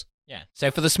Cokes. Yeah. So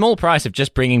for the small price of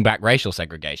just bringing back racial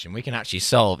segregation, we can actually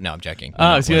solve... No, I'm joking.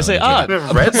 I was going to say, I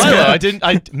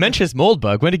mentioned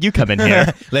Moldbug. When did you come in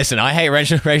here? Listen, I hate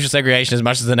racial segregation as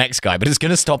much as the next guy, but it's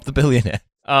going to stop the billionaire.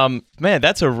 Man,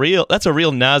 that's a real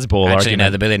Nazbol argument. Actually, no,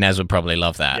 the billionaires would probably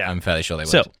love that. Yeah. I'm fairly sure they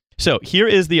would. So here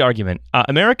is the argument.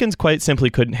 Americans quite simply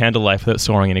couldn't handle life without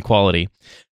soaring inequality.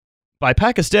 By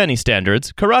Pakistani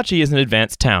standards, Karachi is an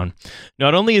advanced town.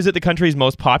 Not only is it the country's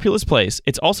most populous place,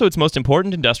 it's also its most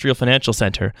important industrial financial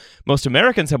center. Most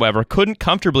Americans, however, couldn't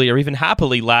comfortably or even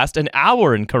happily last an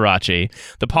hour in Karachi.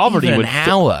 The poverty Even would an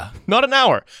hour. not an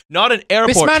hour, not an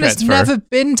airport This man transfer. has never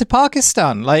been to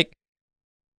Pakistan. Like,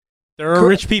 There are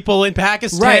rich people in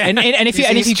Pakistan. right? And if you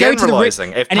He's go to the rich,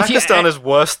 generalizing. If and if you- Pakistan is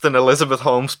worse than Elizabeth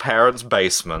Holmes' parents'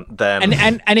 basement, then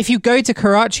and if you go to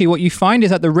Karachi, what you find is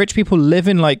that the rich people live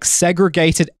in like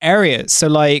segregated areas. So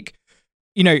like,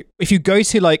 you know, if you go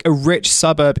to like a rich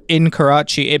suburb in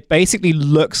Karachi, it basically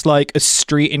looks like a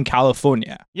street in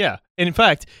California. Yeah. And in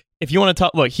fact, if you want to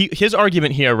talk, look, his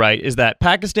argument here, right, is that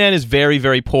Pakistan is very,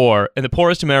 very poor and the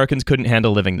poorest Americans couldn't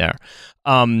handle living there.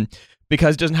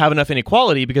 Because it doesn't have enough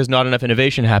inequality, because not enough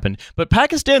innovation happened. But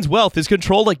Pakistan's wealth is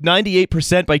controlled like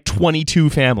 98% by 22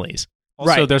 families. Also,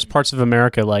 Right. there's parts of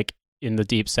America, like in the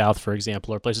deep south, for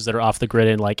example, or places that are off the grid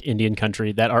in like Indian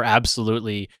country that are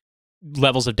absolutely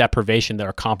levels of deprivation that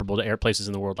are comparable to places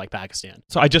in the world like Pakistan.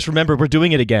 So I just remembered we're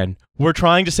doing it again. We're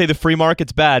trying to say the free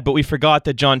market's bad, but we forgot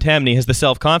that John Tamny has the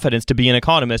self-confidence to be an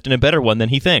economist and a better one than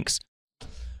he thinks.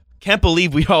 Can't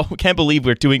believe we're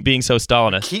being so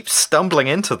Stalinist. keep stumbling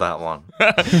into that one.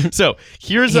 So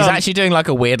here's He's actually doing like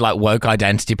a weird like woke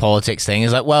identity politics thing.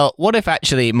 He's like, well, what if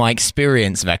actually my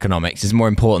experience of economics is more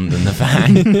important than the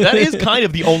fact? that is kind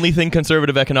of the only thing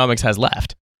conservative economics has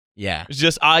left. Yeah. It's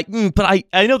just I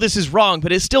know this is wrong,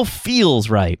 but it still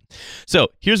feels right. So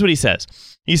here's what he says.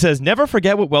 He says, never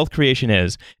forget what wealth creation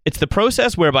is. It's the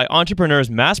process whereby entrepreneurs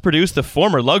mass produce the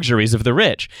former luxuries of the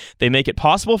rich. They make it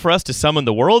possible for us to summon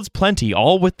the world's plenty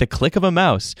all with the click of a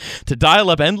mouse, to dial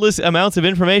up endless amounts of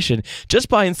information just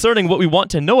by inserting what we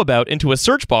want to know about into a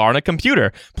search bar on a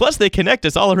computer. Plus, they connect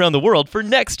us all around the world for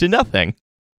next to nothing.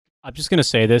 I'm just going to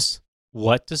say this.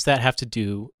 What does that have to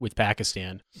do with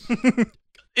Pakistan?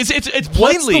 It's What's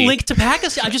plainly the link to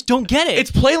Pakistan? I just don't get it.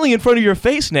 It's plainly in front of your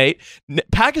face, Nate.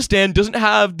 Pakistan doesn't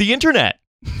have the internet.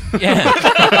 Yeah.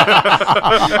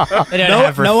 They don't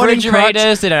have no one in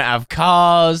refrigerators. They don't have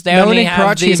cars. They No one only in have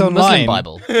Karachi the is Muslim online.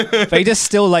 Bible. They just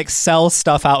still like sell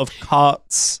stuff out of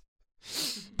carts.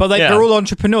 But like Yeah. they're all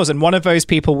entrepreneurs, and one of those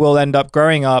people will end up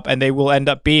growing up, and they will end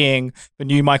up being the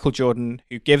new Michael Jordan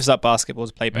who gives up basketball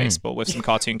to play baseball with some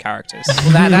cartoon characters.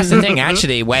 Well, that's the thing,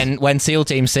 actually. When SEAL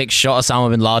Team 6 shot Osama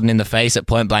bin Laden in the face at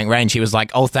point blank range, he was like,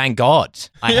 oh, thank God.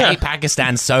 I hate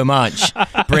Pakistan so much.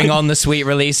 Bring on the sweet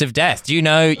release of death. Do you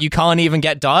know you can't even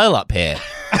get dial-up here?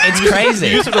 It's crazy.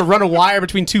 You just have to run a wire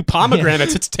between two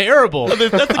pomegranates. It's terrible.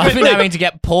 That's the I've good been thing. having to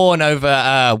get porn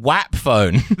over WAP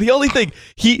phone. The only thing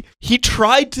he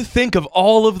tried to think of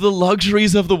all of the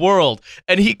luxuries of the world,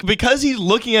 and because he's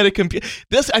looking at a computer.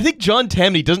 I think John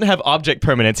Tamny doesn't have object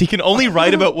permanence. He can only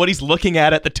write about what he's looking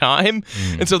at the time,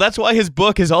 and so that's why his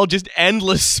book is all just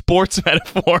endless sports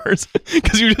metaphors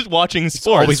because you're just watching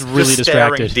sports. Always really Just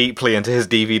staring distracted. deeply into his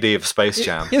DVD of Space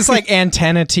Jam. It's like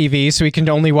antenna TV, so we can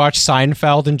only watch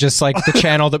Seinfeld and just like the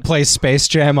channel that plays Space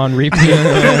Jam on repeat.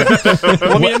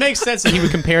 Well, I mean, it makes sense that he would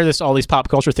compare this to all these pop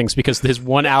culture things because his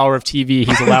 1 hour of TV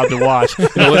he's allowed to watch in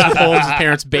Elizabeth Holmes'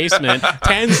 parents' basement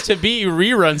tends to be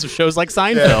reruns of shows like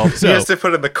Seinfeld. He has to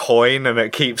put in the coin and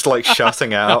it keeps like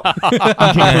shutting out.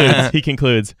 He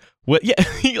concludes. Well, yeah,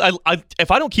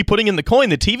 if I don't keep putting in the coin,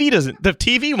 the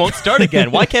TV won't start again.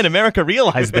 Why can't America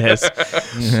realize this?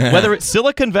 Whether it's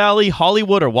Silicon Valley,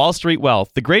 Hollywood, or Wall Street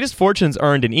wealth, the greatest fortunes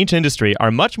earned in each industry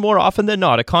are much more often than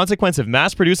not a consequence of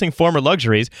mass-producing former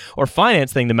luxuries or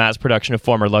financing the mass production of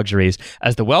former luxuries.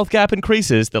 As the wealth gap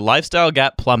increases, the lifestyle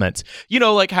gap plummets. You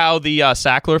know, like how the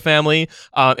Sackler family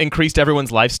increased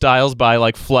everyone's lifestyles by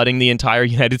like flooding the entire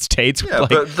United States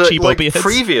with cheap opiates.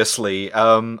 Previously,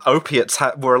 opiates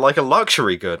were like a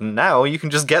luxury good, and now you can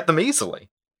just get them easily.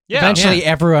 Yeah. Eventually,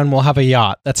 everyone will have a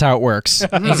yacht. That's how it works.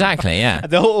 Exactly, yeah.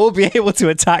 They'll all be able to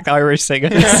attack Irish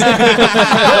singers.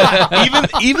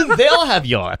 even they'll have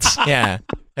yachts. Yeah.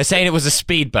 They're saying it was a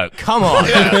speedboat. Come on.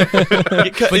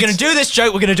 We're going to do this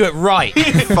joke. We're going to do it right.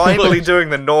 Finally doing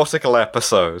the nautical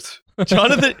episode.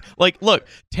 Jonathan, like, look,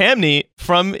 Tamny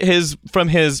from his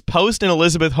post in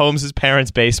Elizabeth Holmes' parents'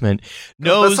 basement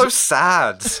knows. That's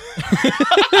so sad.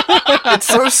 It's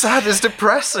so sad. It's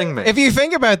depressing me. If you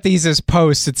think about these as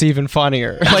posts, it's even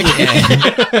funnier. Like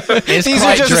It's these are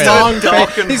quite just dread. long.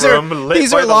 Darkened These room, are lit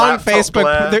these by are the long laptop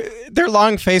Facebook. glare. They're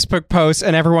long Facebook posts,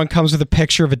 and everyone comes with a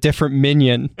picture of a different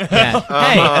minion. Yeah.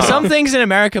 Hey, are some things in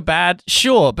America bad?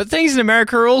 Sure, but things in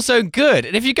America are also good.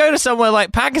 And if you go to somewhere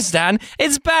like Pakistan,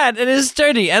 it's bad and it's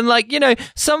dirty. And like, you know,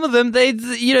 some of them,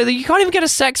 you can't even get a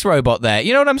sex robot there.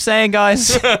 You know what I'm saying,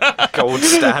 guys? Gold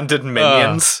standard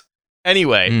minions.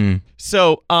 Anyway,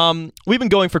 so we've been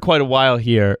going for quite a while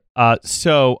here.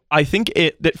 So I think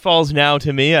it falls now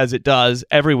to me, as it does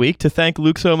every week, to thank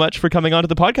Luke so much for coming onto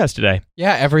the podcast today.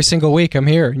 Yeah, every single week I'm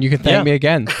here, and you can thank me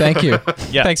again. Thank you.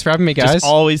 Yeah. Thanks for having me, guys. Just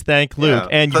always thank Luke. Yeah.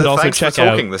 And you can also Thanks check for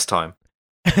talking this time. out...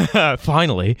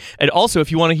 Finally. And also,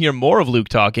 if you want to hear more of Luke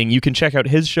talking, you can check out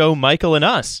his show, Michael and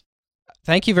Us.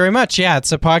 Thank you very much. Yeah,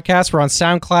 it's a podcast. We're on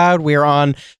SoundCloud. We're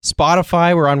on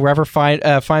Spotify. We're on wherever fine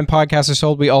podcasts are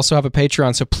sold. We also have a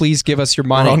Patreon, so please give us your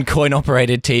money. We're on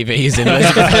coin-operated TVs in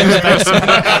Elizabeth.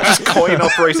 Just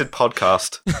coin-operated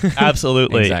podcast.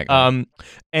 Absolutely. Exactly.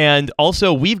 And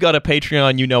also, we've got a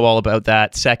Patreon. You know all about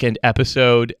that. Second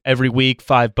episode every week,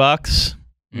 $5.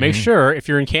 Make sure, if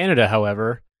you're in Canada,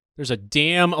 however, there's a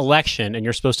damn election and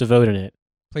you're supposed to vote in it.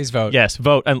 Please vote. Yes,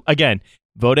 vote. And again,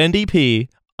 vote NDP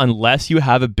unless you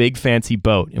have a big fancy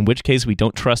boat, in which case we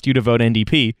don't trust you to vote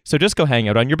NDP. So just go hang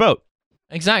out on your boat.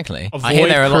 Exactly. Avoid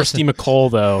Kirsty McCall,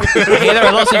 though. I hear there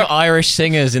are lots of Irish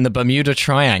singers in the Bermuda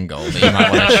Triangle that you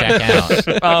might want to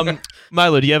check out.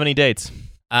 Milo, do you have any dates? Do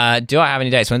I have any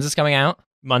dates? When's this coming out?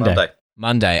 Monday.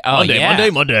 Monday. Oh, yeah.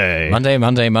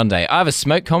 Monday. I have a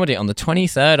smoke comedy on the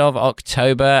 23rd of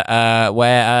October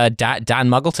where Dan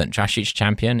Muggleton, Trash Each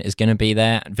Champion, is going to be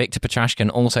there. Victor Petrashkin,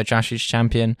 also Trash Each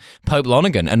Champion. Pope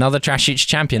Lonergan, another Trash Each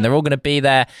Champion. They're all going to be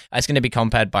there. It's going to be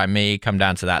compared by me. Come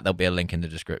down to that. There'll be a link in the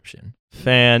description.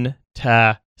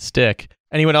 Fantastic.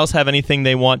 Anyone else have anything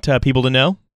they want people to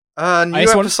know? New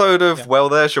episode of Well,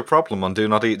 There's Your Problem on Do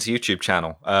Not Eat's YouTube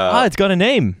channel. It's got a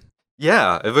name.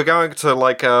 Yeah, we're going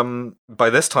to by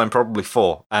this time probably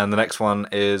 4, and the next one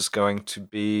is going to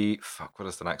be what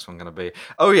is the next one going to be?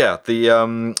 Oh yeah, the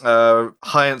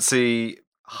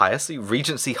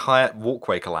Regency Hyatt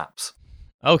walkway collapse.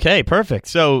 Okay, perfect.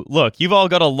 So look, you've all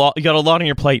got a lot. You got a lot on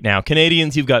your plate now.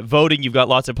 Canadians, you've got voting. You've got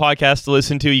lots of podcasts to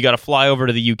listen to. You got to fly over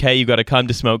to the UK. You got to come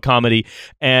to Smoke Comedy.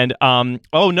 And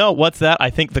oh no, what's that?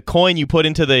 I think the coin you put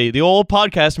into the old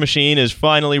podcast machine is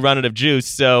finally run out of juice.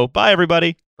 So bye,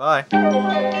 everybody. Bye.